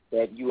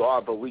that you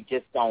are, but we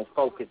just don't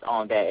focus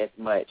on that as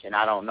much, and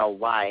I don't know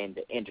why in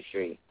the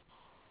industry.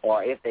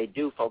 Or if they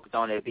do focus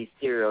on it, it'd be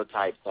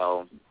stereotypes.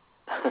 So,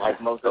 like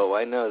most. Oh,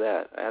 I know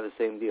that. I have the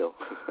same deal.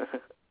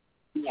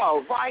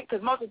 Right?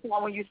 Because most of the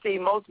time when you see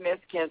most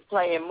Mexicans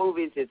play in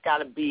movies, it's got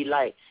to be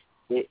like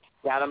they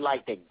got them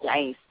like the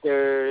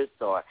gangsters,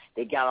 or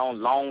they got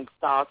on long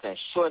socks and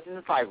shorts, and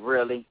it's like,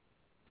 really?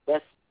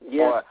 That's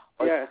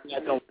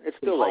It's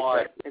still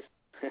like that. It's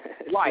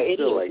right. It's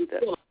still like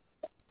that.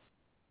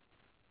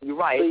 You're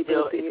right.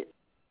 So it's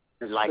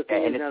still like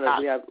that, and it's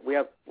not. We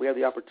have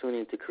the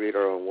opportunity to create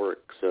our own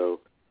work, so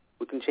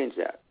we can change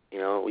that. You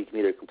know, we can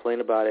either complain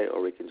about it,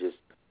 or we can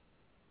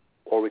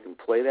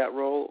play that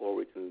role, or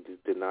we can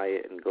just deny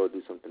it and go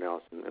do something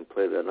else and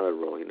play another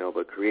role. You know,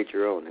 but create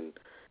your own,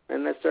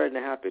 and that's starting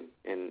to happen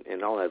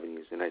in all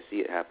avenues, and I see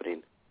it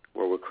happening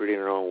where we're creating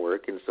our own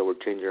work, and so we're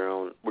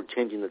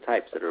changing the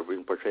types that are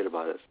being portrayed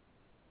about us.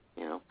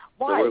 You know,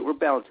 right. So we're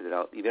balancing it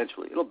out.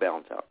 Eventually, it'll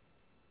balance out.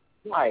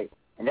 Right,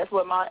 and that's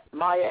what Maya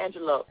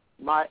Angelou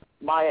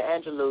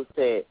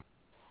said.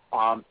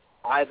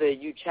 Either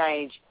you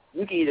can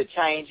either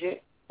change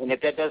it, and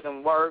if that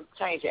doesn't work,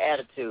 change your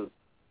attitude.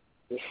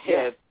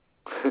 If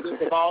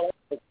all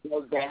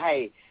that,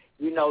 hey,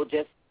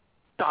 just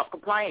stop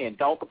complaining.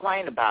 Don't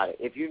complain about it.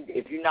 If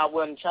you're not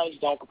willing to change,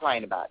 don't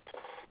complain about it.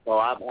 So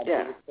I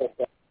respect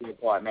that to your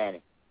part,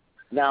 Manny.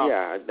 Now,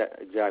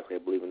 exactly. I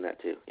believe in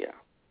that too. Yeah.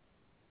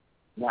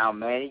 Now,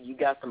 Manny, you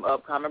got some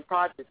upcoming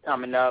projects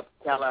coming up.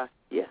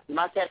 Yeah.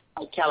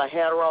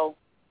 Calajero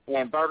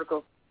and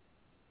Vertical.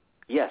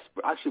 Yes,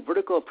 actually,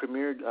 Vertical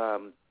premiered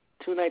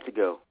 2 nights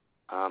ago.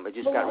 It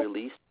just got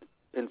released,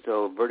 and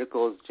so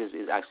Vertical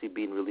is actually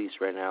being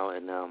released right now,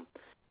 and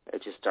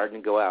it's just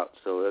starting to go out.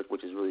 So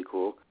which is really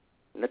cool.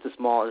 And that's a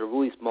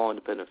really small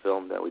independent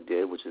film that we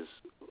did, which it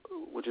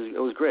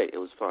was great. It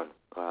was fun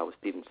with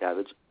Steven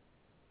Savage.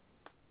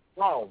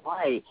 Oh,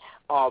 right.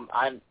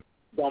 I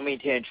don't mean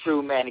to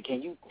intrude, Manny.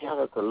 Can you tell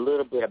us a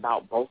little bit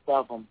about both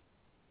of them?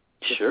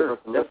 Sure,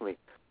 definitely.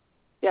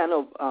 Yeah,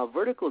 no,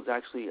 Vertical is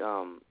actually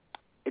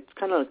it's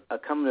kind of a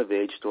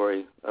coming-of-age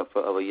story of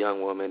a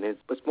young woman.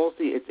 It's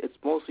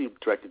mostly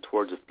directed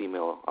towards a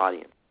female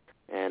audience,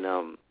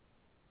 and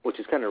which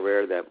is kind of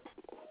rare that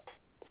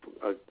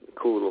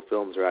cool little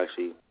films are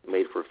actually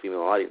made for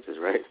female audiences,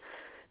 right?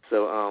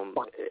 So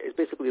it's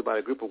basically about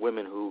a group of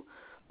women who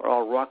are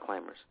all rock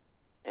climbers,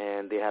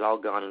 and they had all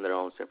gone in their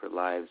own separate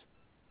lives.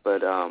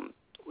 But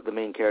the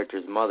main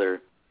character's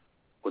mother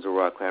was a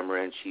rock climber,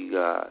 and she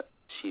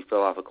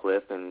fell off a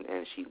cliff and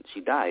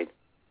she died.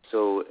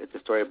 So it's a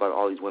story about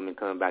all these women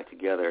coming back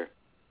together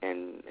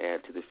and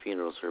to the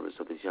funeral service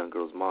of this young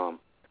girl's mom,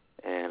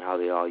 and how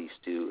they all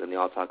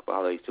talk about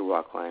how they used to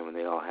rock climb, and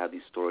they all have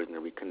these stories and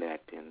they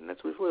reconnect, and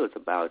that's what it's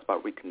about. It's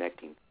about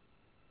reconnecting.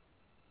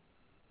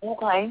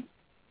 Okay.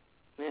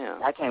 Yeah.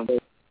 I can't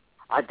wait.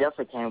 I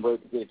definitely can't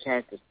wait to get a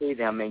chance to see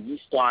them. And you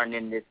starring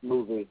in this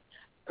movie,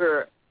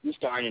 you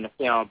starring in the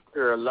film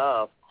Pure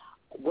Love.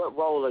 What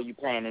role are you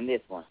playing in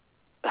this one?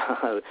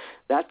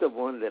 That's the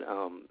one that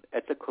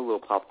it's a cool little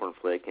popcorn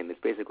flick, and it's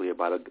basically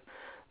about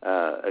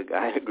a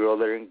guy and a girl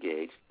that are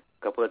engaged,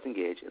 a couple that's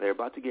engaged, and they're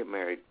about to get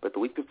married. But the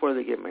week before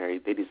they get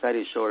married, they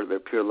decided to show their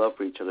pure love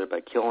for each other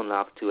by killing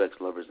off 2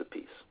 ex-lovers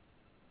apiece.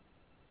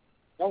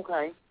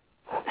 Okay.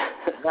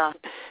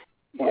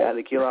 Yeah,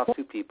 they kill off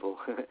 2 people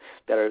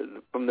that are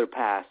from their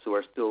past, who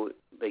are still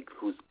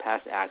whose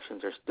past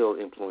actions are still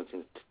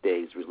influencing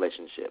today's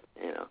relationship.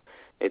 You know,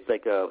 it's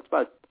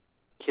about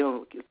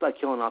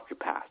killing off your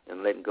past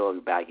and letting go of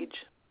your baggage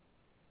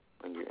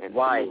and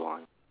move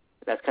on.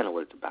 That's kind of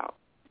what it's about.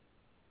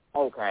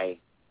 Okay.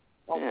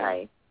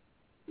 Yeah.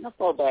 Not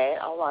so bad.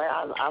 All right.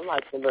 I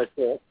like the little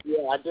tip.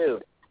 Yeah, I do.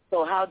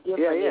 So how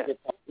different is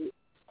it?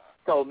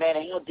 So,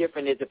 Manny, how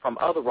different is it from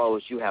other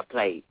roles you have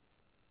played?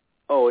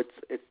 Oh,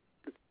 it's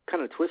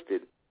kind of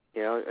twisted,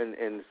 you know, and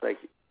it's like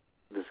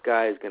this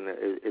guy is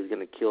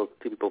gonna kill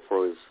 2 people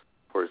for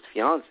his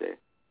fiance,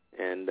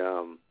 and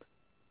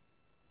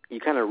you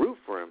kind of root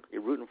for him.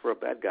 You're rooting for a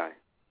bad guy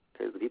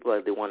because the people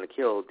that they want to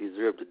kill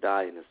deserve to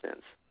die in a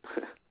sense.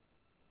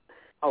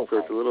 Okay. So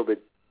it's a little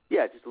bit,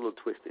 just a little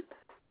twisted.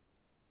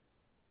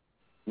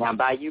 Now,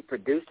 by you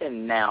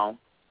producing now,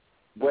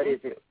 what is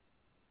it?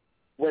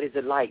 What is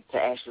it like to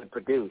actually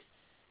produce?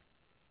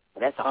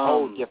 That's a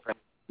whole different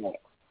thing.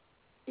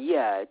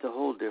 Yeah, it's a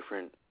whole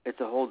different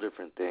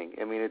thing.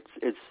 I mean,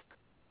 it's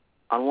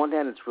on one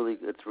hand, it's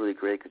really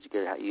great because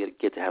you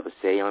get to have a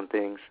say on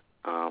things.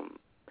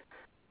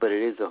 but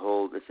it is a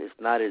whole. It's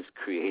not as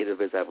creative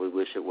as I would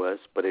wish it was,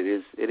 but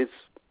it's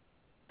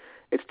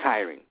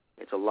tiring.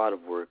 It's a lot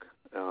of work,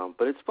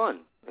 but it's fun.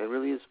 It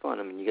really is fun.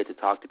 I mean, you get to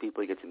talk to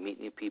people, you get to meet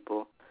new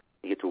people,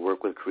 you get to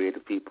work with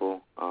creative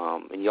people,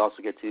 and you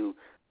also get to,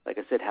 like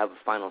I said, have a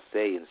final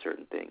say in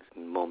certain things,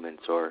 in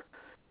moments,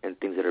 and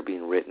things that are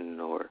being written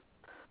or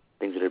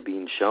things that are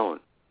being shown,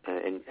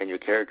 and your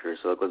characters.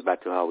 So it goes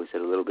back to how we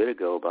said a little bit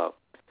ago about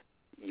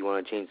you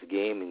want to change the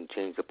game and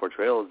change the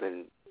portrayals,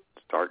 then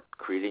start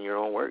creating your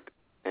own work,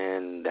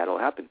 and that'll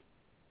happen.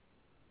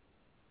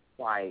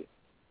 Right.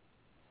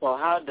 So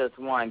how does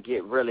one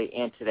get really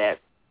into that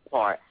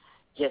part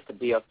just to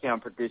be a film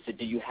producer?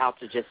 Do you have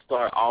to just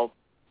start off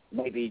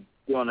maybe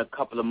doing a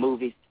couple of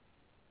movies?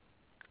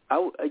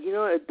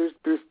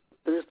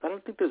 There's I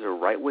don't think there's a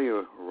right way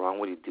or wrong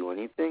way to do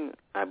anything.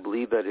 I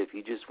believe that if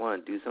you just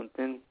want to do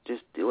something,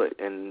 just do it.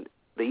 And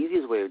the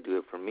easiest way to do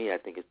it for me, I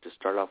think, is to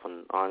start off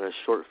on a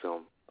short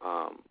film,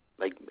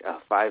 like a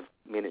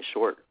 5-minute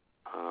short,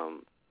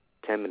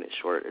 10-minute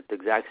short. It's the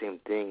exact same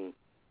thing,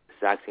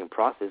 exact same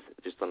process,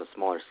 just on a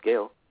smaller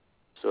scale.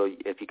 So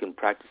if you can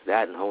practice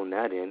that and hone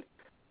that in,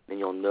 then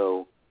you'll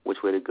know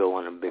which way to go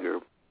on a bigger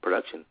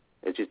production.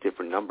 It's just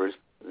different numbers.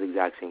 It's the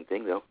exact same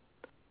thing, though.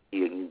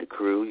 You need the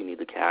crew, you need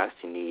the cast,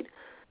 you need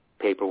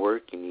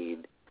paperwork, you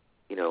need,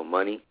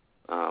 money,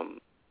 you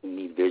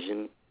need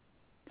vision.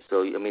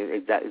 So, I mean,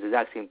 it's the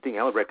exact same thing.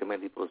 I would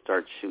recommend people to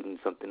start shooting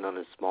something on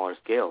a smaller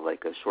scale,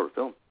 like a short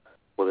film,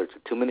 whether it's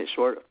a 2-minute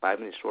short, a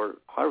 5-minute short,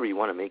 however you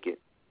want to make it.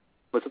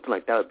 But something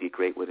like that would be a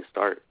great way to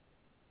start.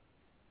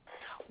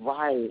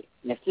 Right.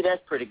 Now, see,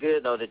 that's pretty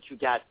good, though, that you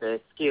got the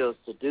skills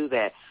to do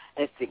that.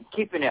 And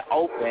keeping it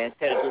open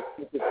instead of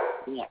just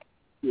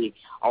keeping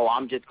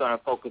I'm just going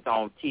to focus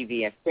on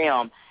TV and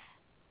film.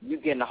 You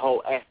getting the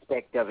whole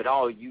aspect of it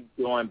all. You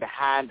doing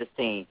behind the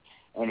scenes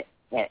and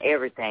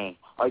everything.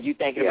 Are you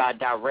thinking about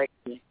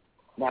directing?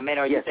 Now, man,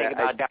 are you thinking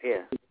about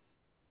directing?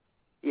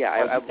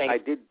 Yeah, I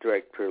did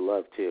direct Pure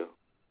Love, too.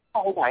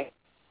 Oh, okay.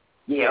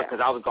 Yeah, because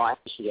I was going to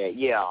ask you that.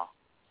 Yeah.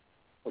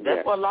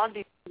 That's what a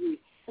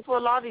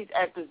lot of these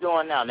actors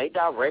doing now. They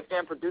directing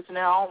and producing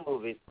their own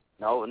movies.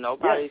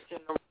 Nobody's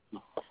sitting around.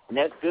 And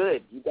that's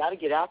good. You got to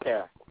get out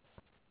there.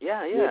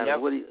 Yeah.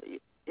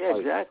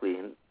 Exactly.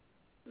 And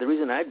the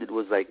reason I did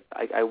was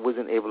I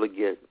wasn't able to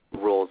get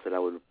roles that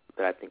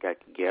I think I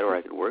could get or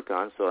I could work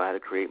on, so I had to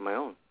create my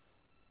own.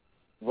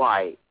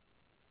 Right.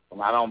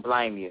 And I don't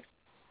blame you.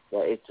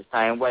 But it's the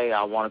same way.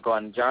 I want to go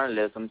into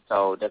journalism,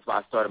 so that's why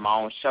I started my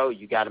own show.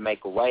 You got to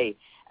make a way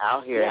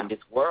out here in this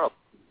world.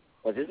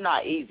 Because it's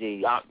not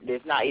easy.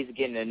 It's not easy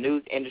getting in the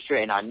news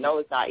industry, and I know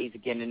it's not easy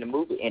getting in the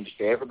movie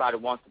industry. Everybody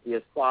wants to be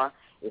a star.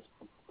 It's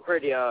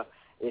pretty.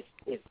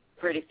 It's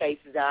pretty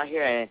faces out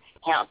here and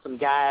handsome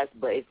guys,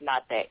 but it's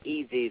not that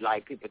easy.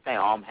 Like people think,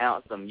 "Oh, I'm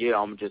handsome. Yeah,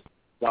 I'm just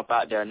jump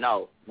out there."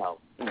 No. No,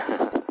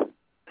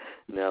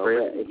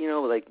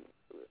 but,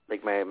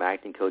 like my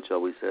acting coach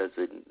always says,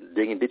 that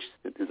digging ditches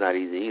is not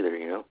easy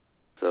either.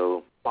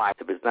 So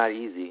if it's not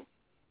easy,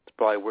 it's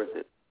probably worth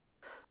it.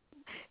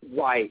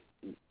 Right.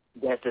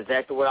 That's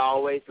exactly what I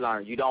always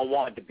learn. You don't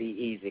want it to be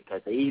easy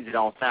because the easy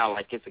don't sound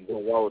like it's a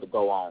good road to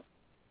go on.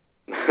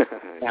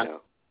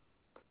 Now,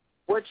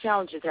 what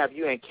challenges have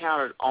you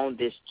encountered on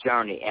this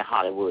journey in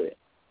Hollywood?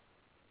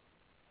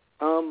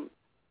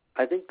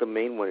 I think the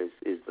main one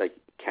is like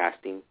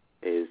casting,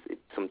 is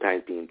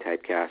sometimes being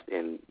typecast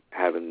and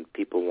having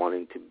people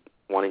wanting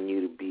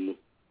you to be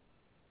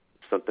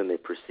something they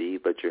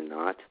perceive but you're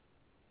not.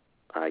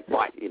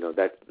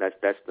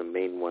 That's the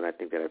main one I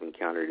think that I've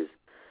encountered is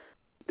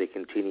they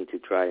continue to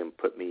try and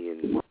put me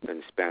in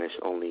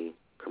Spanish-only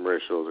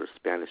commercials or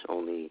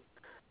Spanish-only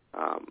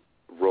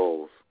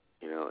roles,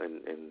 and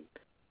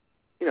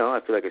I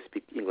feel like I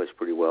speak English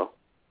pretty well,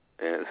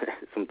 and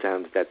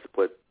sometimes that's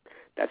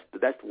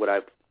what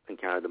I've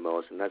encountered the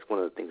most, and that's one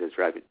of the things that's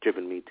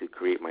driven me to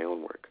create my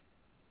own work.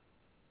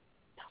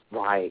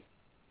 Right.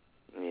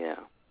 Yeah.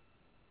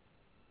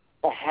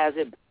 Has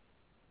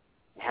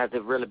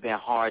it really been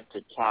hard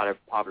to try to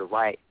probably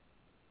write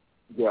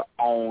your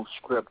own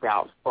script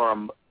out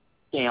from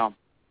film?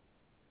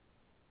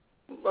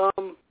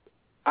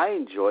 I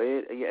enjoy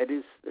it. Yeah,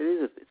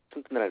 it's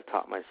something that I've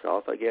taught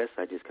myself, I guess.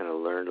 I just kind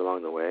of learned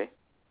along the way,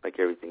 like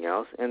everything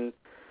else. And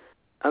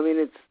I mean,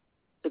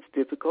 it's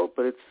difficult,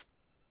 but it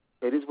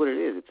is what it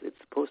is. It's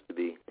supposed to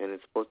be, and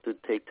it's supposed to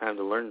take time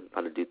to learn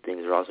how to do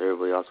things, or else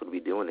everybody else would be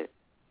doing it.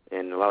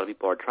 And a lot of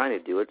people are trying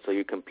to do it, so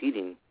you're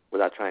competing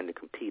without trying to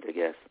compete, I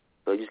guess.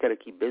 So you just got to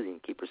keep busy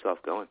and keep yourself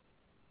going.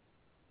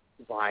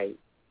 Right.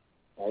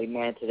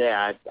 Amen to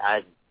that.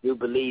 I do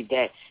believe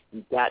that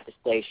you've got to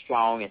stay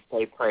strong and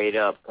stay prayed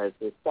up because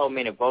there's so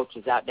many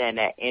vultures out there in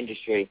that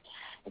industry.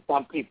 And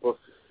some people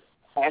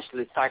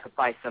actually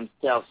sacrifice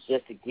themselves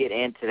just to get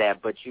into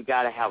that, but you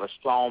got to have a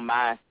strong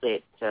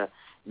mindset to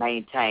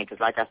maintain because,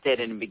 like I said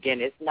in the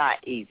beginning, it's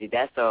not easy.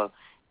 That's an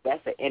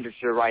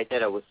industry right there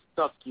that will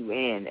suck you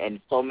in,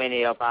 and so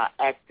many of our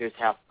actors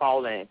have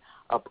fallen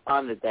up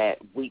under that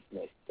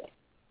weakness,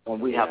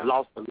 and we have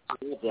lost a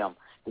lot of them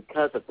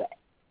because of that.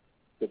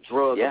 The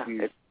drug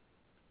abuse.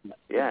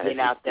 Getting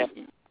out there.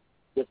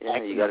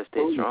 Yeah, you got to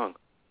stay strong.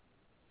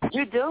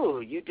 You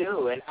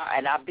do,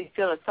 and I be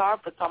feeling sorry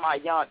for some of our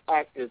young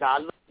actors. I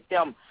look at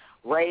them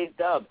raised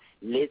up,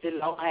 Lizzie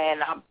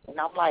Lohan, and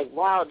I'm like,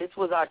 wow, this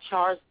was our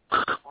child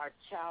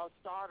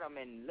stardom,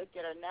 and look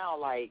at her now,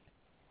 like,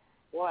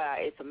 boy,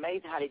 it's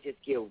amazing how they just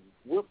get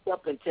whipped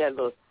up into that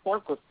little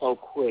circle so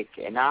quick,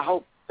 and I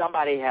hope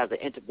somebody has an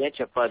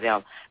intervention for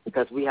them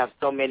because we have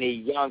so many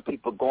young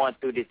people going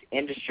through this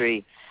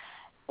industry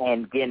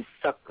and getting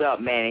sucked up,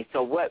 man.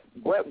 So what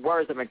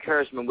words of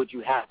encouragement would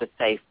you have to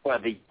say for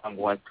the young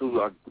ones who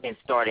are getting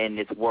started in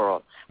this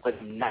world, for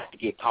them not to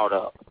get caught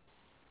up?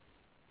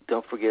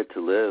 Don't forget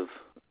to live.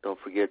 Don't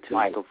forget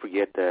right. Don't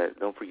forget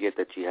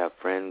that you have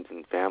friends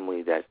and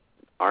family that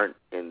aren't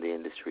in the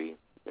industry,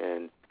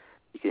 and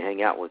you can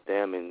hang out with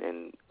them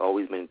and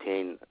always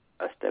maintain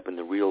a step in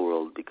the real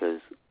world,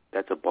 because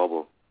that's a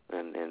bubble,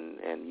 and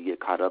you get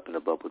caught up in the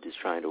bubble just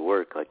trying to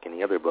work like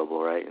any other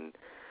bubble, right? And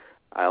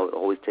I'll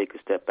always take a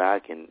step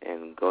back and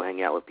go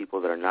hang out with people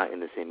that are not in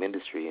the same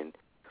industry, and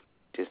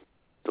just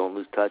don't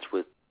lose touch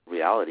with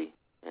reality,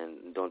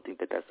 and don't think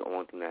that that's the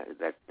only thing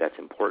that's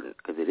important,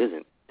 because it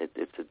isn't.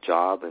 It's a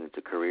job and it's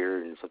a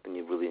career and it's something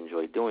you really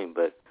enjoy doing,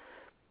 but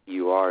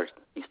you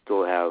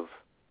still have,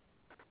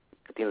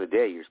 at the end of the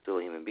day, you're still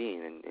a human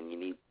being, and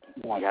you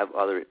have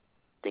other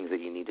things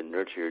that you need to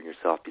nurture in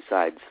yourself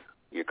besides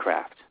your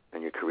craft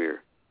and your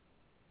career.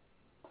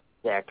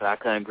 Exactly. I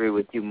couldn't agree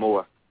with you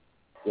more.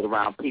 Get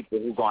around people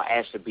who are going to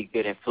actually be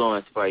good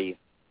influence for you.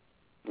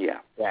 Yeah.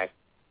 Exactly.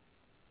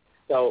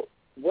 So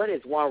what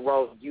is one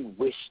role you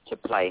wish to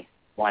play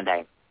one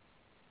day?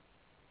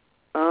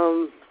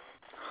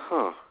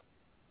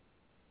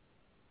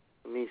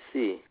 Let me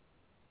see.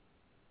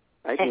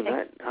 I do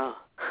not.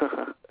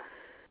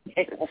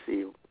 Let's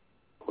see.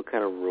 What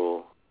kind of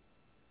role?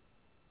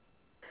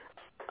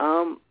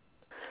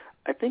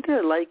 I think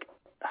I like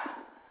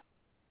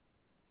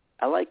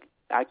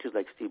actors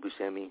like Steve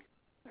Buscemi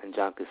and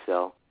John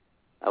Cassell.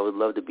 I would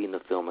love to be in the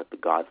film like The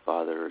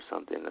Godfather or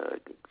something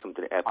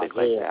epic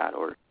like that,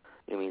 or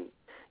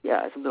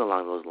something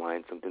along those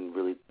lines. Something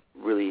really,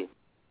 really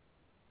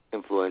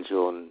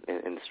influential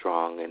and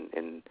strong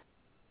and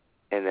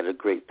at a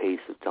great pace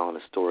of telling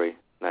a story,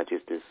 not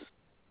just this,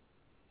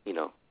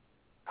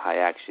 high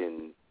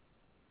action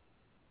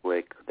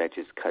flick that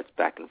just cuts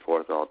back and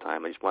forth all the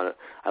time.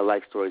 I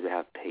like stories that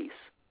have pace.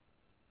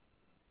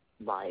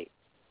 Right.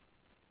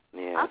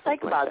 Yeah. I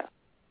think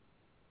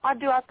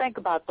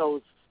about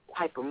those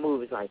type of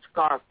movies like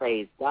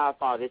Scarface,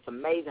 Godfather. It's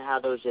amazing how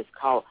those just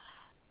caught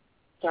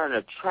certain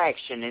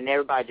attraction and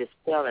everybody just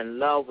fell in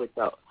love with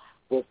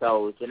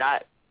those. And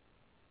that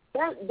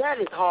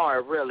is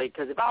hard, really,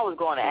 because if I was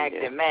going to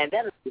acting, man,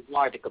 that is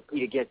hard to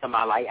compete against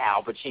somebody like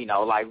Al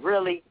Pacino. Like,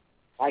 really?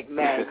 Like,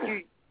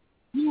 man,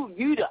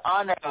 you the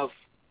honor of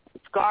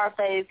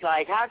Scarface.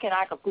 Like, how can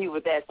I compete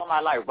with that?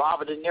 Somebody like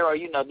Robert De Niro,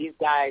 these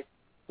guys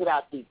put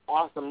out these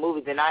awesome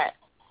movies, and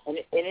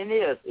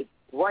it's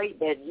great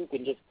that you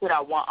can just put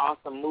out one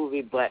awesome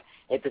movie, but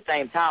at the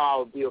same time, I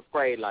would be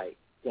afraid, like,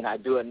 can I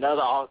do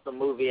another awesome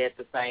movie at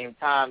the same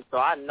time? So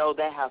I know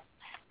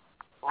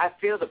I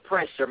feel the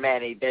pressure,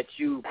 Manny, that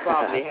you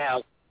probably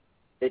have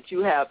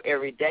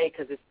every day,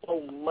 because it's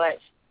so much.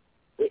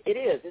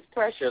 It's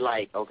pressure.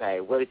 Like, okay,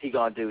 what is he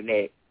gonna do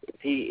next?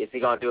 Is he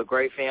gonna do a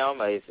great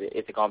film? Or is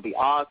it gonna be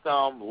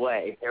awesome?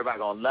 What? Is everybody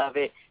gonna love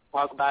it?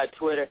 Talk about it,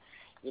 Twitter,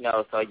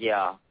 So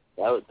yeah.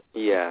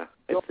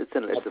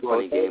 It's a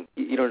funny game.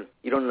 You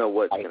don't know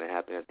what's gonna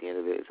happen at the end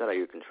of it. It's out of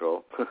your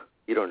control.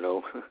 You don't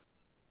know.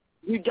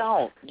 You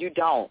don't.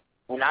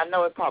 And I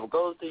know it probably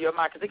goes through your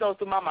mind, because it goes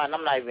through my mind.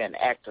 I'm not even an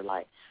actor.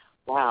 Like,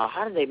 wow,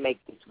 how did they make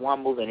this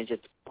one movie and it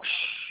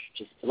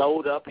just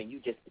flowed up and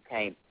you just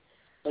became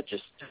such a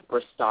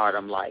superstar?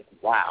 I'm like,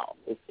 wow,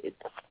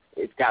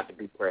 it's got to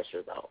be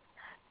pressure though.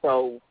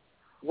 So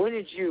when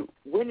did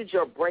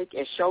your break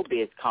in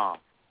showbiz come?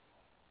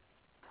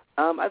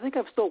 I think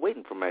I'm still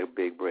waiting for my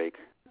big break.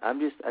 I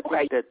think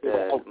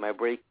that my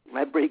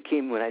break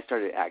came when I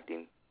started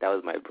acting. That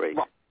was my break.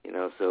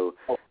 So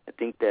I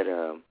think that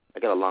I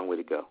got a long way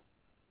to go.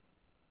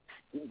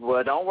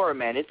 Well, don't worry,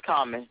 man. It's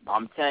coming.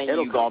 I'm telling you,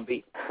 you're going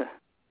to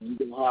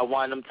have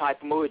one of them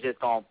type of movies just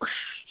going to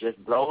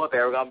just blow up.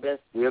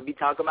 We'll be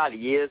talking about it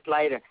years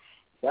later.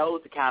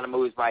 Those are the kind of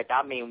movies right there.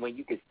 I mean, when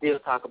you can still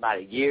talk about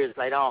it years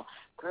later on.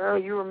 Girl,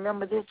 you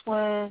remember this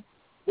one?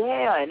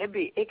 Yeah, and it's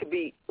going to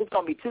be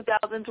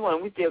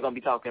 2020. We're still going to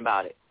be talking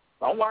about it.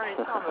 Don't worry,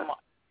 it's coming.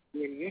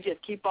 You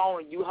just keep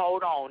on, you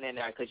hold on in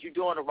there, because you're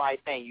doing the right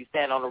thing. You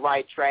stand on the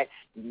right track.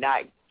 You're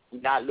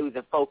not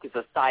losing focus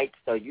or sight,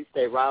 so you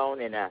stay right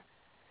on in there.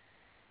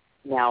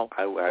 Now,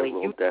 I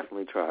will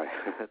definitely try.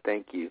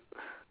 Thank you.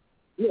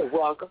 You're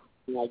welcome.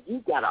 Now,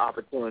 you got an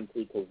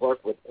opportunity to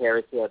work with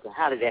Paris Hilton.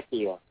 How did that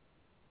feel?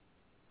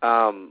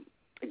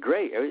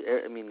 Great.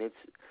 I mean,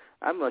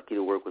 I'm lucky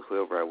to work with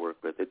whoever I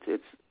work with.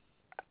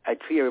 I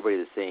treat everybody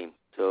the same.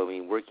 So, I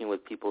mean, working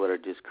with people that are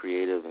just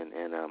creative and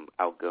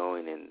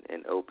outgoing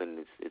and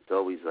open, it's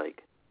always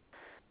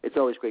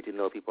great to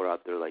know people are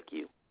out there like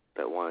you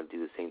that want to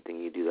do the same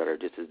thing you do, that are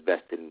just as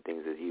vested in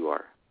things as you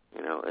are.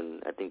 you know,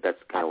 and I think that's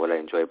kind of what I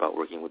enjoy about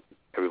working with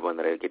everyone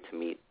that I get to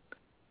meet.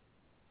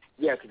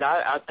 Yeah, because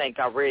I think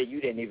I read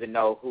you didn't even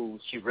know who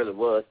she really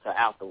was till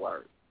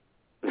afterwards.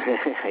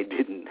 I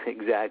didn't,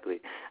 exactly.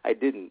 I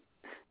didn't,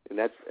 and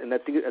I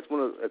think that's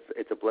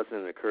it's a blessing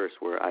and a curse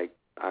where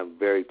I'm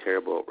very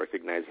terrible at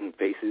recognizing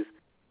faces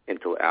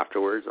until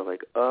afterwards. I'm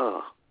like,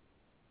 oh,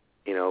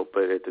 you know,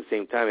 but at the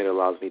same time, it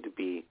allows me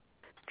to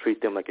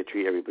treat them like I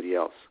treat everybody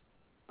else.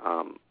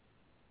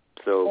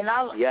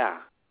 Yeah.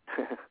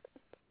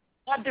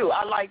 I do.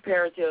 I like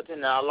Paris Hilton,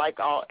 and I like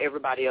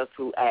everybody else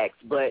who acts,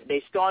 but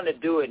they're starting to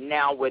do it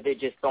now where they're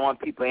just throwing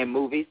people in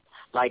movies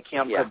like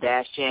Kim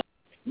Kardashian,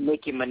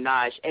 Nicki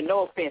Minaj. And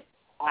no offense,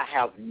 I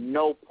have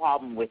no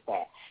problem with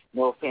that.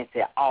 No offense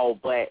at all,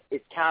 but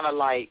it's kind of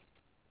like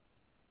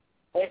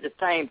at the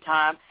same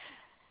time,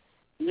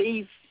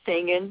 leave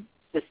singing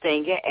to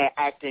singing and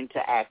acting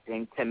to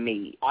acting to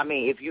me. I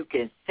mean, if you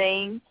can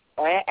sing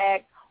and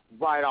act,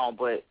 right on,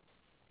 but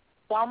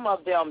some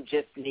of them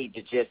just need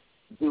to just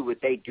do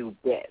what they do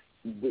best.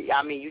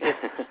 I mean, you just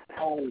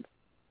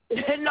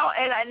no,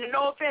 and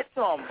no offense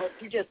to them, but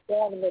you just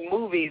throw them in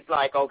movies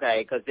like,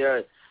 okay, because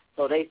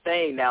they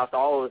sing now,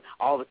 so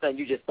all of a sudden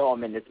you just throw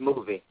them in this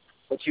movie.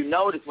 But you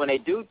notice when they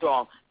do throw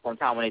them,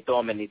 sometimes when they throw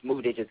them in these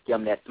movies, they just give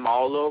them that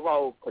small little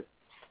role.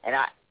 And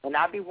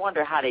I be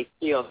wondering how they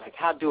feel. Like,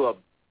 how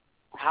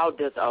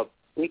does a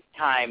big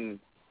time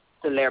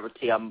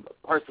celebrity, a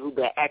person who's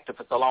been active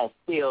for so long,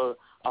 feel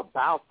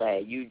about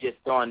that? You just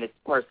throwing this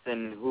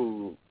person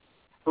who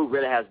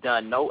really has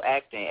done no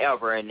acting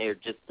ever, and they're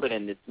just put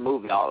in this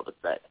movie all of a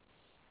sudden.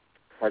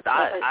 Because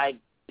I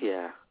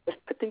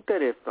think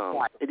that if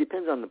it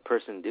depends on the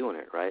person doing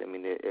it, right? I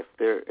mean, if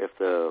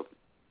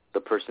the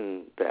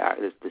person,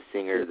 the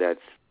singer that's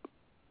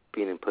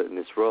being put in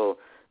this role,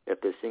 if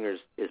the singer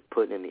is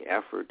putting in the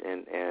effort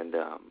and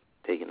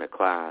taking a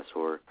class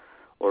or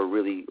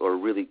really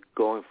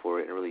going for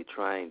it and really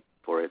trying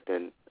for it,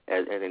 then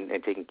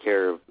and taking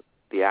care of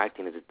the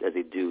acting as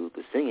they do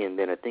the singing,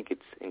 then I think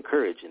it's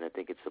encouraged and I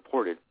think it's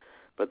supported.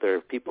 But there are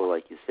people,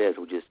 like you said,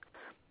 who just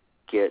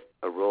get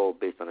a role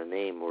based on a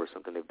name or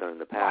something they've done in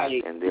the past,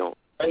 and they don't,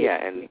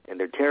 and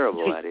they're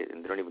terrible at it,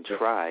 and they don't even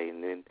try,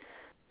 and then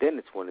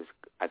it's when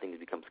I think it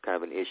becomes kind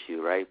of an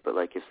issue, right? But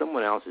like if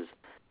someone else is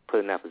put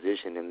in that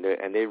position and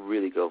they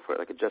really go for it,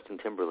 like a Justin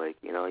Timberlake,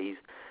 you know,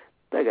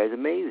 that guy's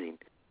amazing,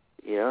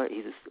 you know,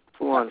 he's a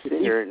full-on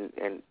singer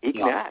and he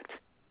can act,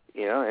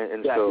 you know,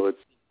 and so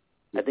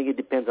I think it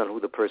depends on who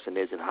the person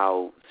is and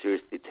how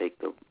seriously they take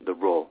the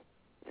role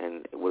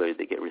and whether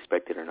they get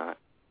respected or not.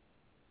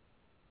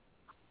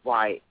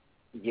 Right.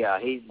 Yeah,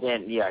 he's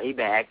been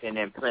acting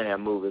in plenty of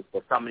movies,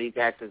 but some of these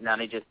actors now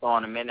they just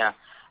throwing them in there.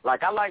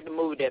 Like, I like the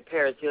movie that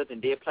Paris Hilton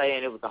did play,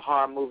 and it was a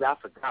horror movie. I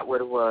forgot what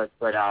it was,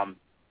 but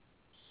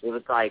it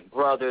was like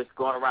brothers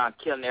going around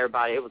killing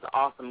everybody. It was an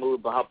awesome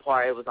movie, but her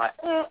part, it was like,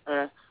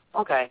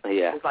 okay.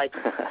 Yeah. It was like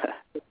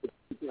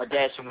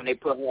Kardashian when they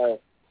put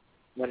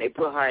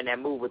her in that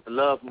movie with the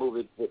Love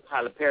movie with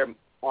Tyler Perry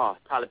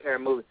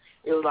movie.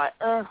 It was like,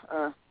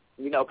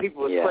 you know,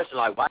 people was questioning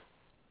like, why?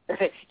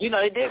 You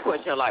know, they did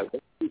question like,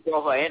 you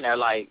throw her in there,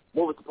 like,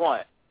 what was the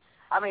point?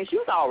 I mean, she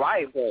was all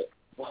right, but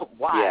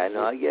why? Yeah,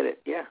 no, I get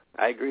it. Yeah,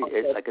 I agree.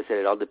 It's, like I said,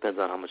 it all depends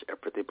on how much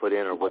effort they put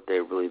in or what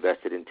they're really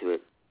vested into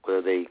it,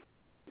 whether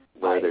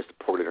they're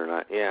supported or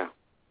not. Yeah.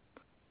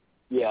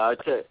 Yeah,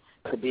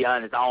 to be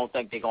honest, I don't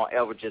think they're going to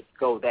ever just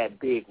go that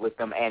big with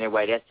them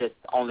anyway. That's just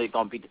only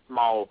going to be the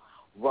small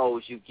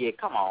roles you get.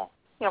 Come on.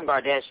 Kim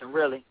Kardashian,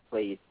 really?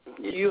 Please.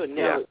 You would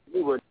never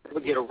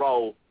get a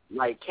role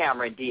like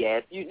Cameron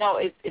Diaz. You know,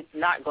 it's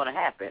not going to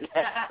happen.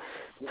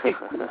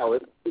 No,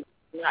 it's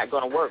not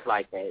going to work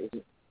like that.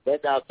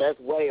 That's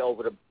way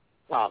over the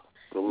top.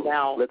 Well,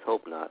 now, let's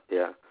hope not.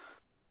 Yeah.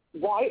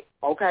 Right?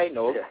 Okay.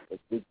 No.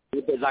 Yeah.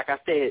 Like I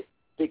said,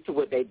 stick to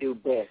what they do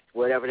best,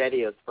 whatever that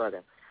is for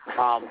them.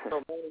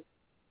 So,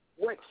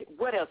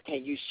 what else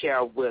can you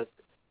share with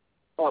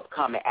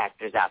upcoming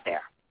actors out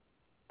there?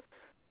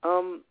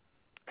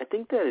 I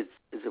think that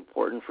it's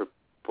important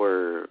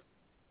for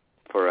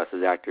us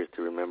as actors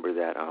to remember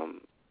that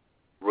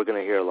we're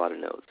going to hear a lot of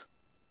no's.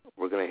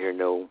 We're going to hear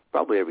no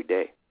probably every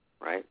day,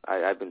 right?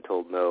 I've been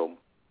told no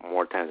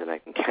more times than I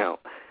can count,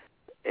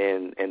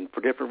 and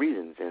for different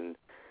reasons. And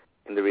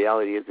the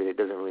reality is that it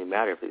doesn't really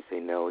matter if they say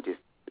no. It just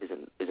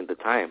isn't the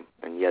time,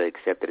 and you got to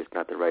accept that it's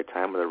not the right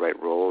time or the right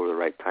role or the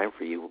right time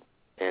for you,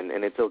 and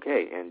it's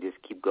okay, and just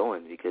keep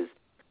going, because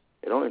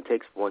it only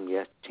takes one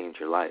yes to change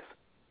your life.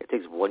 It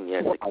takes one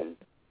yes that can,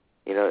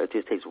 you know, it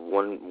just takes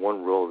one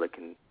role that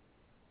can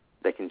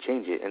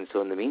change it. And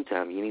so in the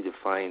meantime, you need to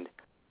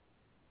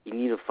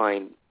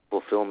find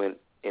fulfillment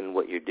in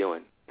what you're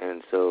doing.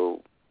 And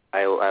so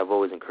I've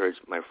always encouraged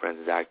my friends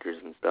as actors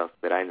and stuff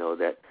that I know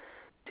that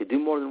to do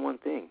more than one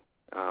thing.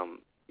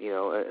 You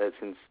know,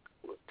 since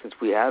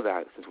we are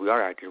actors,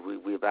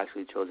 we have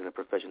actually chosen a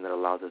profession that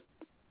allows us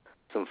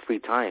some free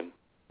time,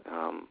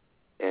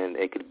 and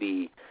it could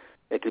be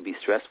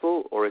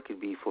stressful or it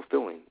could be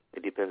fulfilling.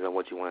 It depends on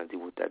what you want to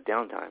do with that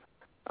downtime.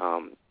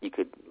 You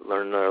could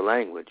learn another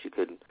language. You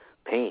could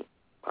paint.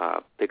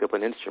 pick up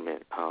an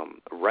instrument,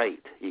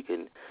 write. You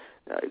can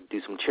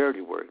do some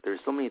charity work. There's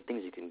so many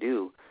things you can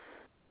do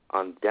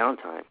on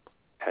downtime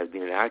as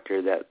being an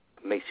actor that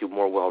makes you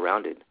more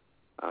well-rounded.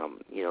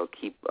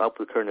 Keep up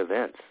with current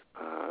events.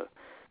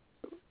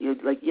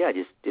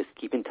 Just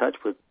keep in touch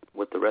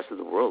with the rest of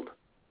the world.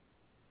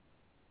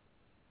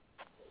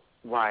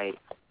 Right,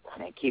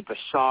 and keep a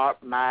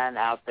sharp mind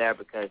out there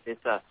because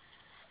it's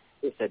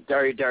a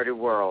dirty, dirty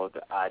world.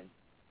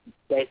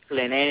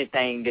 Basically, in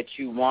anything that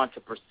you want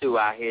to pursue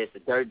out here, it's a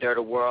dirty, dirty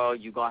world.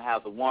 You're going to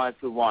have the ones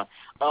who want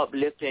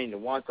uplifting, the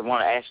ones that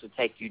want to actually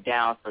take you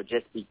down. So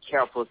just be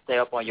careful, stay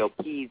up on your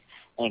P's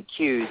and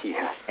Q's,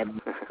 and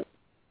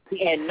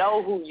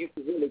know who you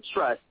can really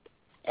trust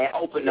and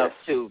open up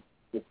to.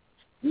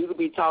 You could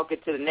be talking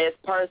to the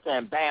next person,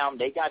 and bam,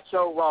 they got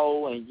your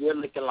role, and you're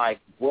looking like,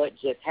 what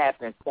just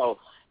happened? So,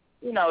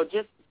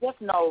 just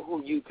know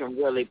who you can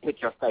really put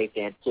your faith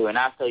into. And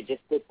I say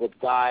just stick with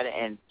God,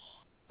 and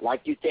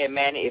like you said,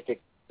 Manny, if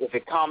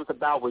it comes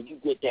about where you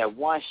get that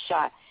one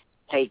shot,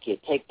 take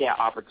it. Take that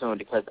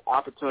opportunity, because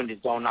opportunities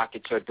don't knock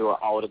at your door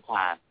all the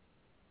time.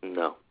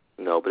 No,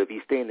 but if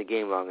you stay in the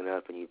game long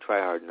enough and you try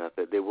hard enough,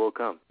 they will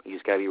come. You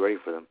just got to be ready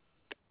for them.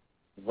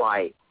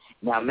 Right.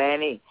 Now,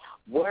 Manny,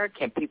 where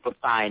can people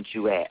find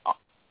you at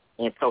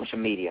in social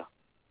media?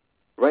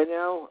 Right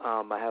now,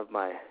 I have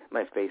my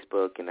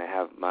Facebook, and I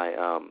have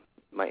my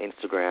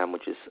Instagram,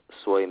 which is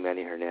Soy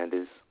Manny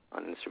Hernandez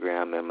on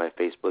Instagram, and my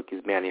Facebook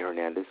is Manny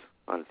Hernandez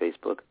on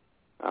Facebook.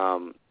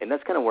 And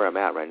that's kind of where I'm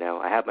at right now.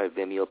 I have my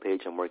Vimeo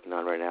page I'm working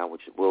on right now,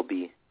 which will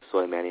be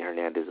Soy Manny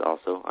Hernandez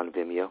also on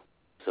Vimeo.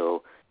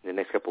 So in the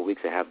next couple of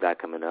weeks, I have that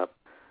coming up.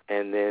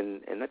 And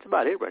that's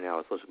about it right now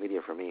on social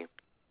media for me.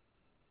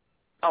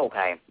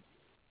 Okay.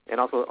 And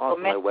also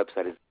my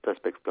website is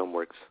Suspect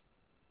Filmworks.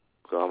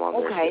 So I'm on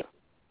there. Okay.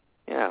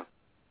 Yeah.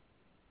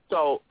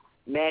 So,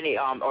 Manny,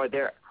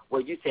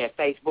 you said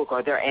Facebook,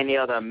 are there any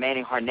other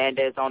Manny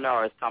Hernandez on there,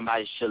 or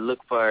somebody should look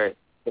for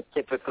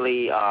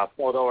specifically a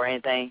photo or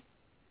anything?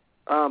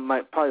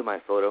 Probably my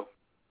photo.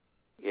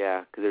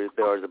 Yeah, because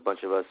there's a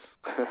bunch of us,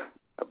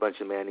 a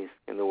bunch of Mannys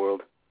in the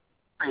world.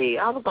 Hey,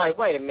 I was like,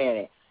 wait a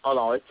minute. Hold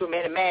on, there's too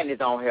many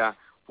Mannys on here.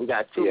 We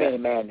got too many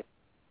Mannys.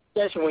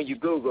 Especially when you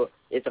Google,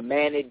 it's a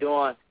Manny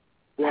doing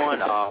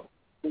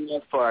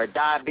for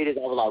diabetes.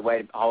 I was like,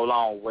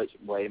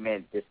 wait a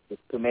minute, there's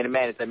too many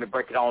Mannys. Let me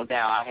break it on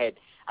down. I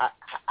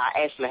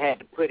actually had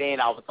to put in,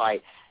 I was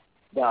like,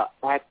 the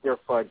actor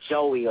for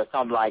Joey or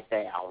something like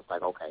that. I was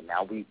like, okay,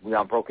 now we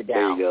broke it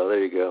down.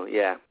 There you go.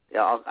 Yeah,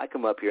 I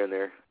come up here and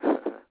there.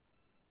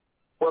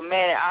 Well,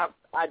 Manny,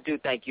 I do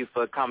thank you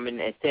for coming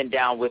and sitting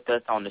down with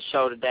us on the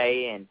show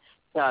today and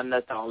telling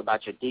us all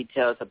about your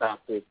details about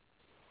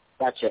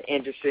your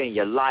industry and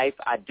your life.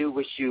 I do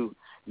wish you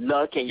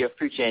luck in your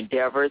future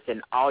endeavors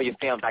and all your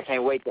films. I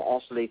can't wait to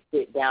actually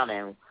sit down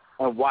and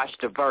watch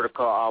The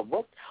Vertical.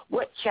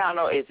 What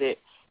channel is it?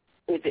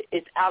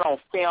 It's out on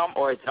film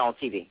or is it on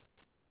TV?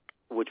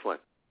 Which one?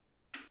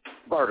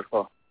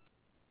 Vertical.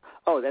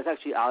 Oh, that's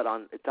actually out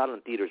on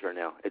theaters right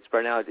now. It's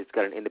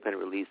got an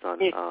independent release on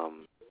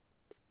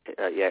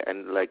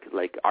and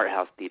like art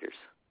house theaters.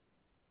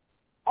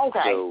 Okay.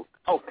 So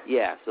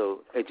so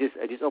it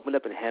just opened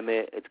up in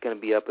Hemet. It's going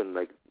to be up in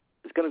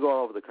it's going to go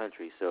all over the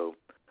country. So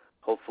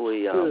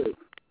hopefully, so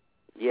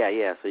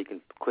you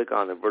can click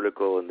on The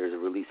Vertical and there's a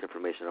release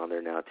information on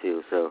there now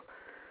too. So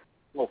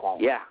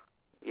yeah,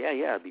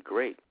 it'd be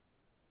great.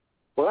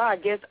 Well, I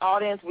guess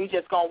audience, we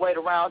just gonna wait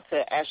around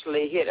to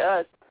actually hit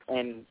us,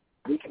 and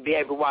we can be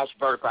able to watch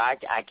Vertical. I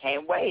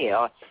can't wait.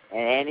 And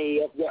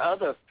any of your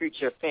other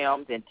future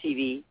films and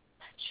TV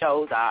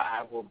shows,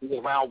 I will be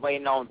around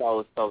waiting on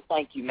those. So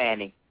thank you,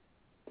 Manny.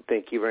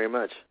 Thank you very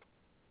much.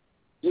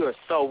 You are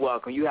so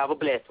welcome. You have a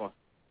blessed one.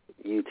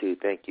 You too.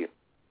 Thank you.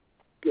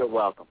 You're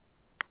welcome.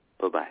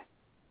 Bye-bye.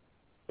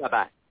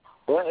 Bye-bye.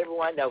 Well,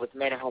 everyone, that was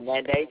Manny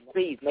Hernandez.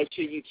 Please make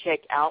sure you check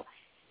out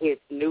his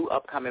new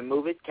upcoming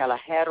movies,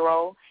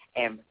 Calahedro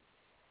and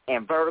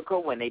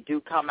Vertical, when they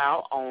do come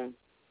out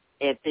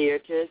in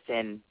theaters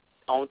and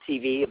on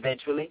TV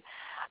eventually.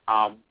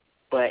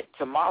 But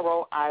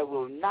tomorrow I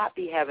will not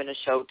be having a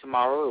show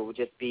tomorrow. It will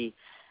just be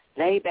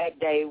laid-back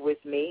day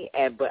with me,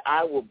 but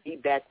I will be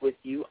back with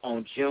you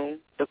on June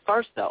the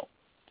 1st, though.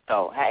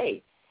 So,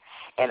 hey.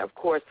 And, of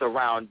course,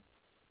 around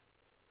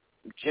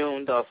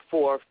June the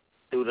 4th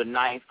through the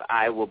 9th,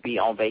 I will be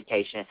on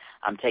vacation.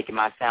 I'm taking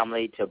my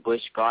family to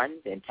Busch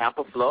Gardens in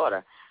Tampa,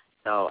 Florida.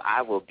 So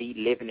I will be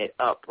living it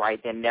up right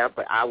then and there,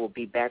 but I will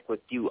be back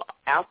with you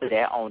after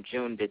that on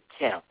June the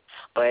 10th.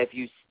 But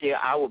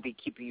I will be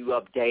keeping you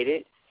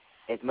updated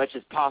as much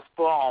as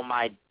possible on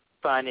my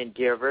fun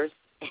endeavors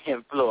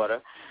in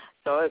Florida.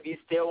 So if you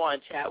still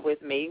want to chat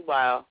with me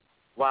while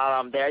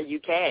I'm there, you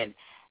can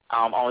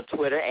on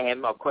Twitter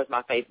and, of course,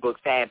 my Facebook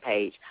fan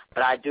page.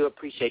 But I do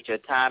appreciate your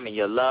time and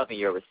your love and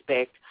your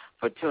respect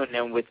for tuning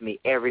in with me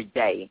every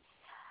day.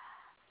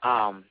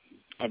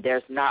 And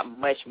there's not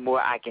much more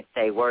I can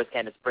say. Words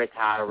can't express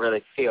how I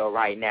really feel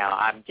right now.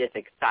 I'm just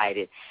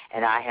excited.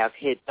 And I have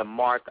hit the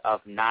mark of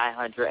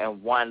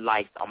 901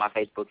 likes on my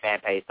Facebook fan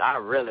page. So I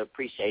really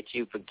appreciate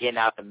you for getting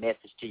out the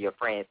message to your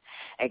friends.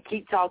 And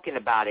keep talking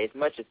about it as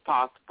much as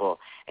possible.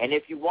 And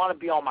if you want to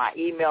be on my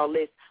email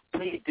list,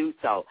 please do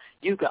so.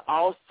 You can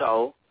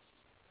also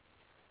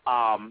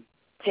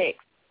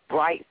text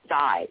Bright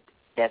Side.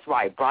 That's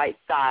right, Bright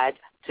Side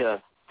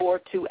to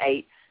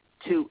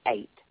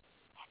 42828.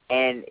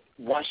 And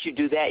once you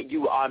do that,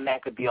 you will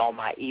automatically be on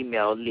my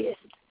email list,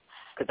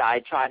 because I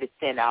try to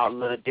send out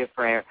little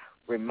different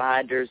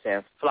reminders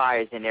and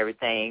flyers and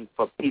everything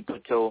for people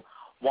to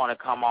want to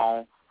come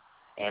on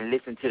and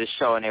listen to the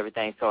show and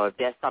everything. So if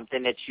that's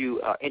something that you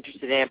are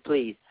interested in,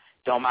 please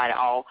don't mind at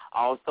all.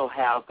 I also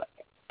have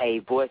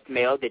a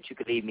voicemail that you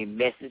could leave me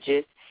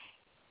messages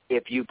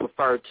if you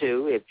prefer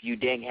to. If you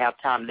didn't have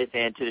time to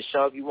listen to the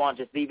show, if you want,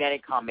 just leave any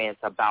comments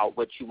about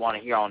what you want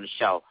to hear on the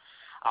show.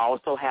 I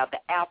also have the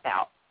app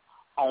out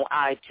on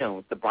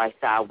iTunes, The Bright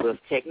Side with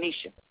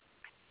Technisha.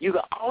 You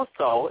can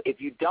also,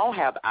 if you don't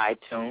have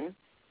iTunes,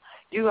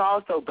 you can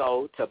also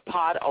go to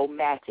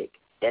Podomatic.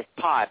 That's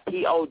Pod,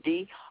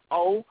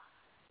 P-O-D-O-Matic,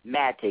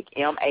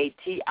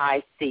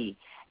 M-A-T-I-C,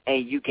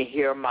 and you can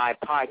hear my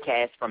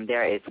podcast from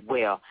there as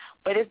well.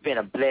 But it's been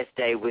a blessed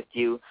day with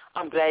you.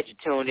 I'm glad you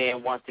tuned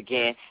in once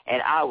again,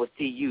 and I will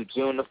see you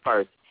June the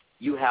 1st.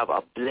 You have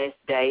a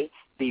blessed day.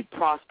 Be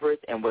prosperous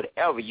in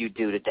whatever you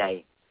do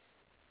today.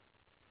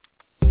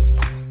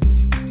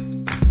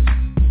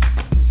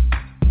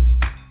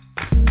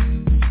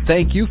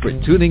 Thank you for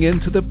tuning in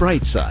to The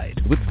Bright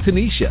Side with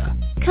Tanisha.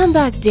 Come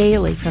back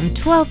daily from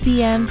 12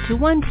 p.m. to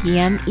 1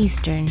 p.m.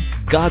 Eastern.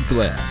 God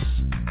bless.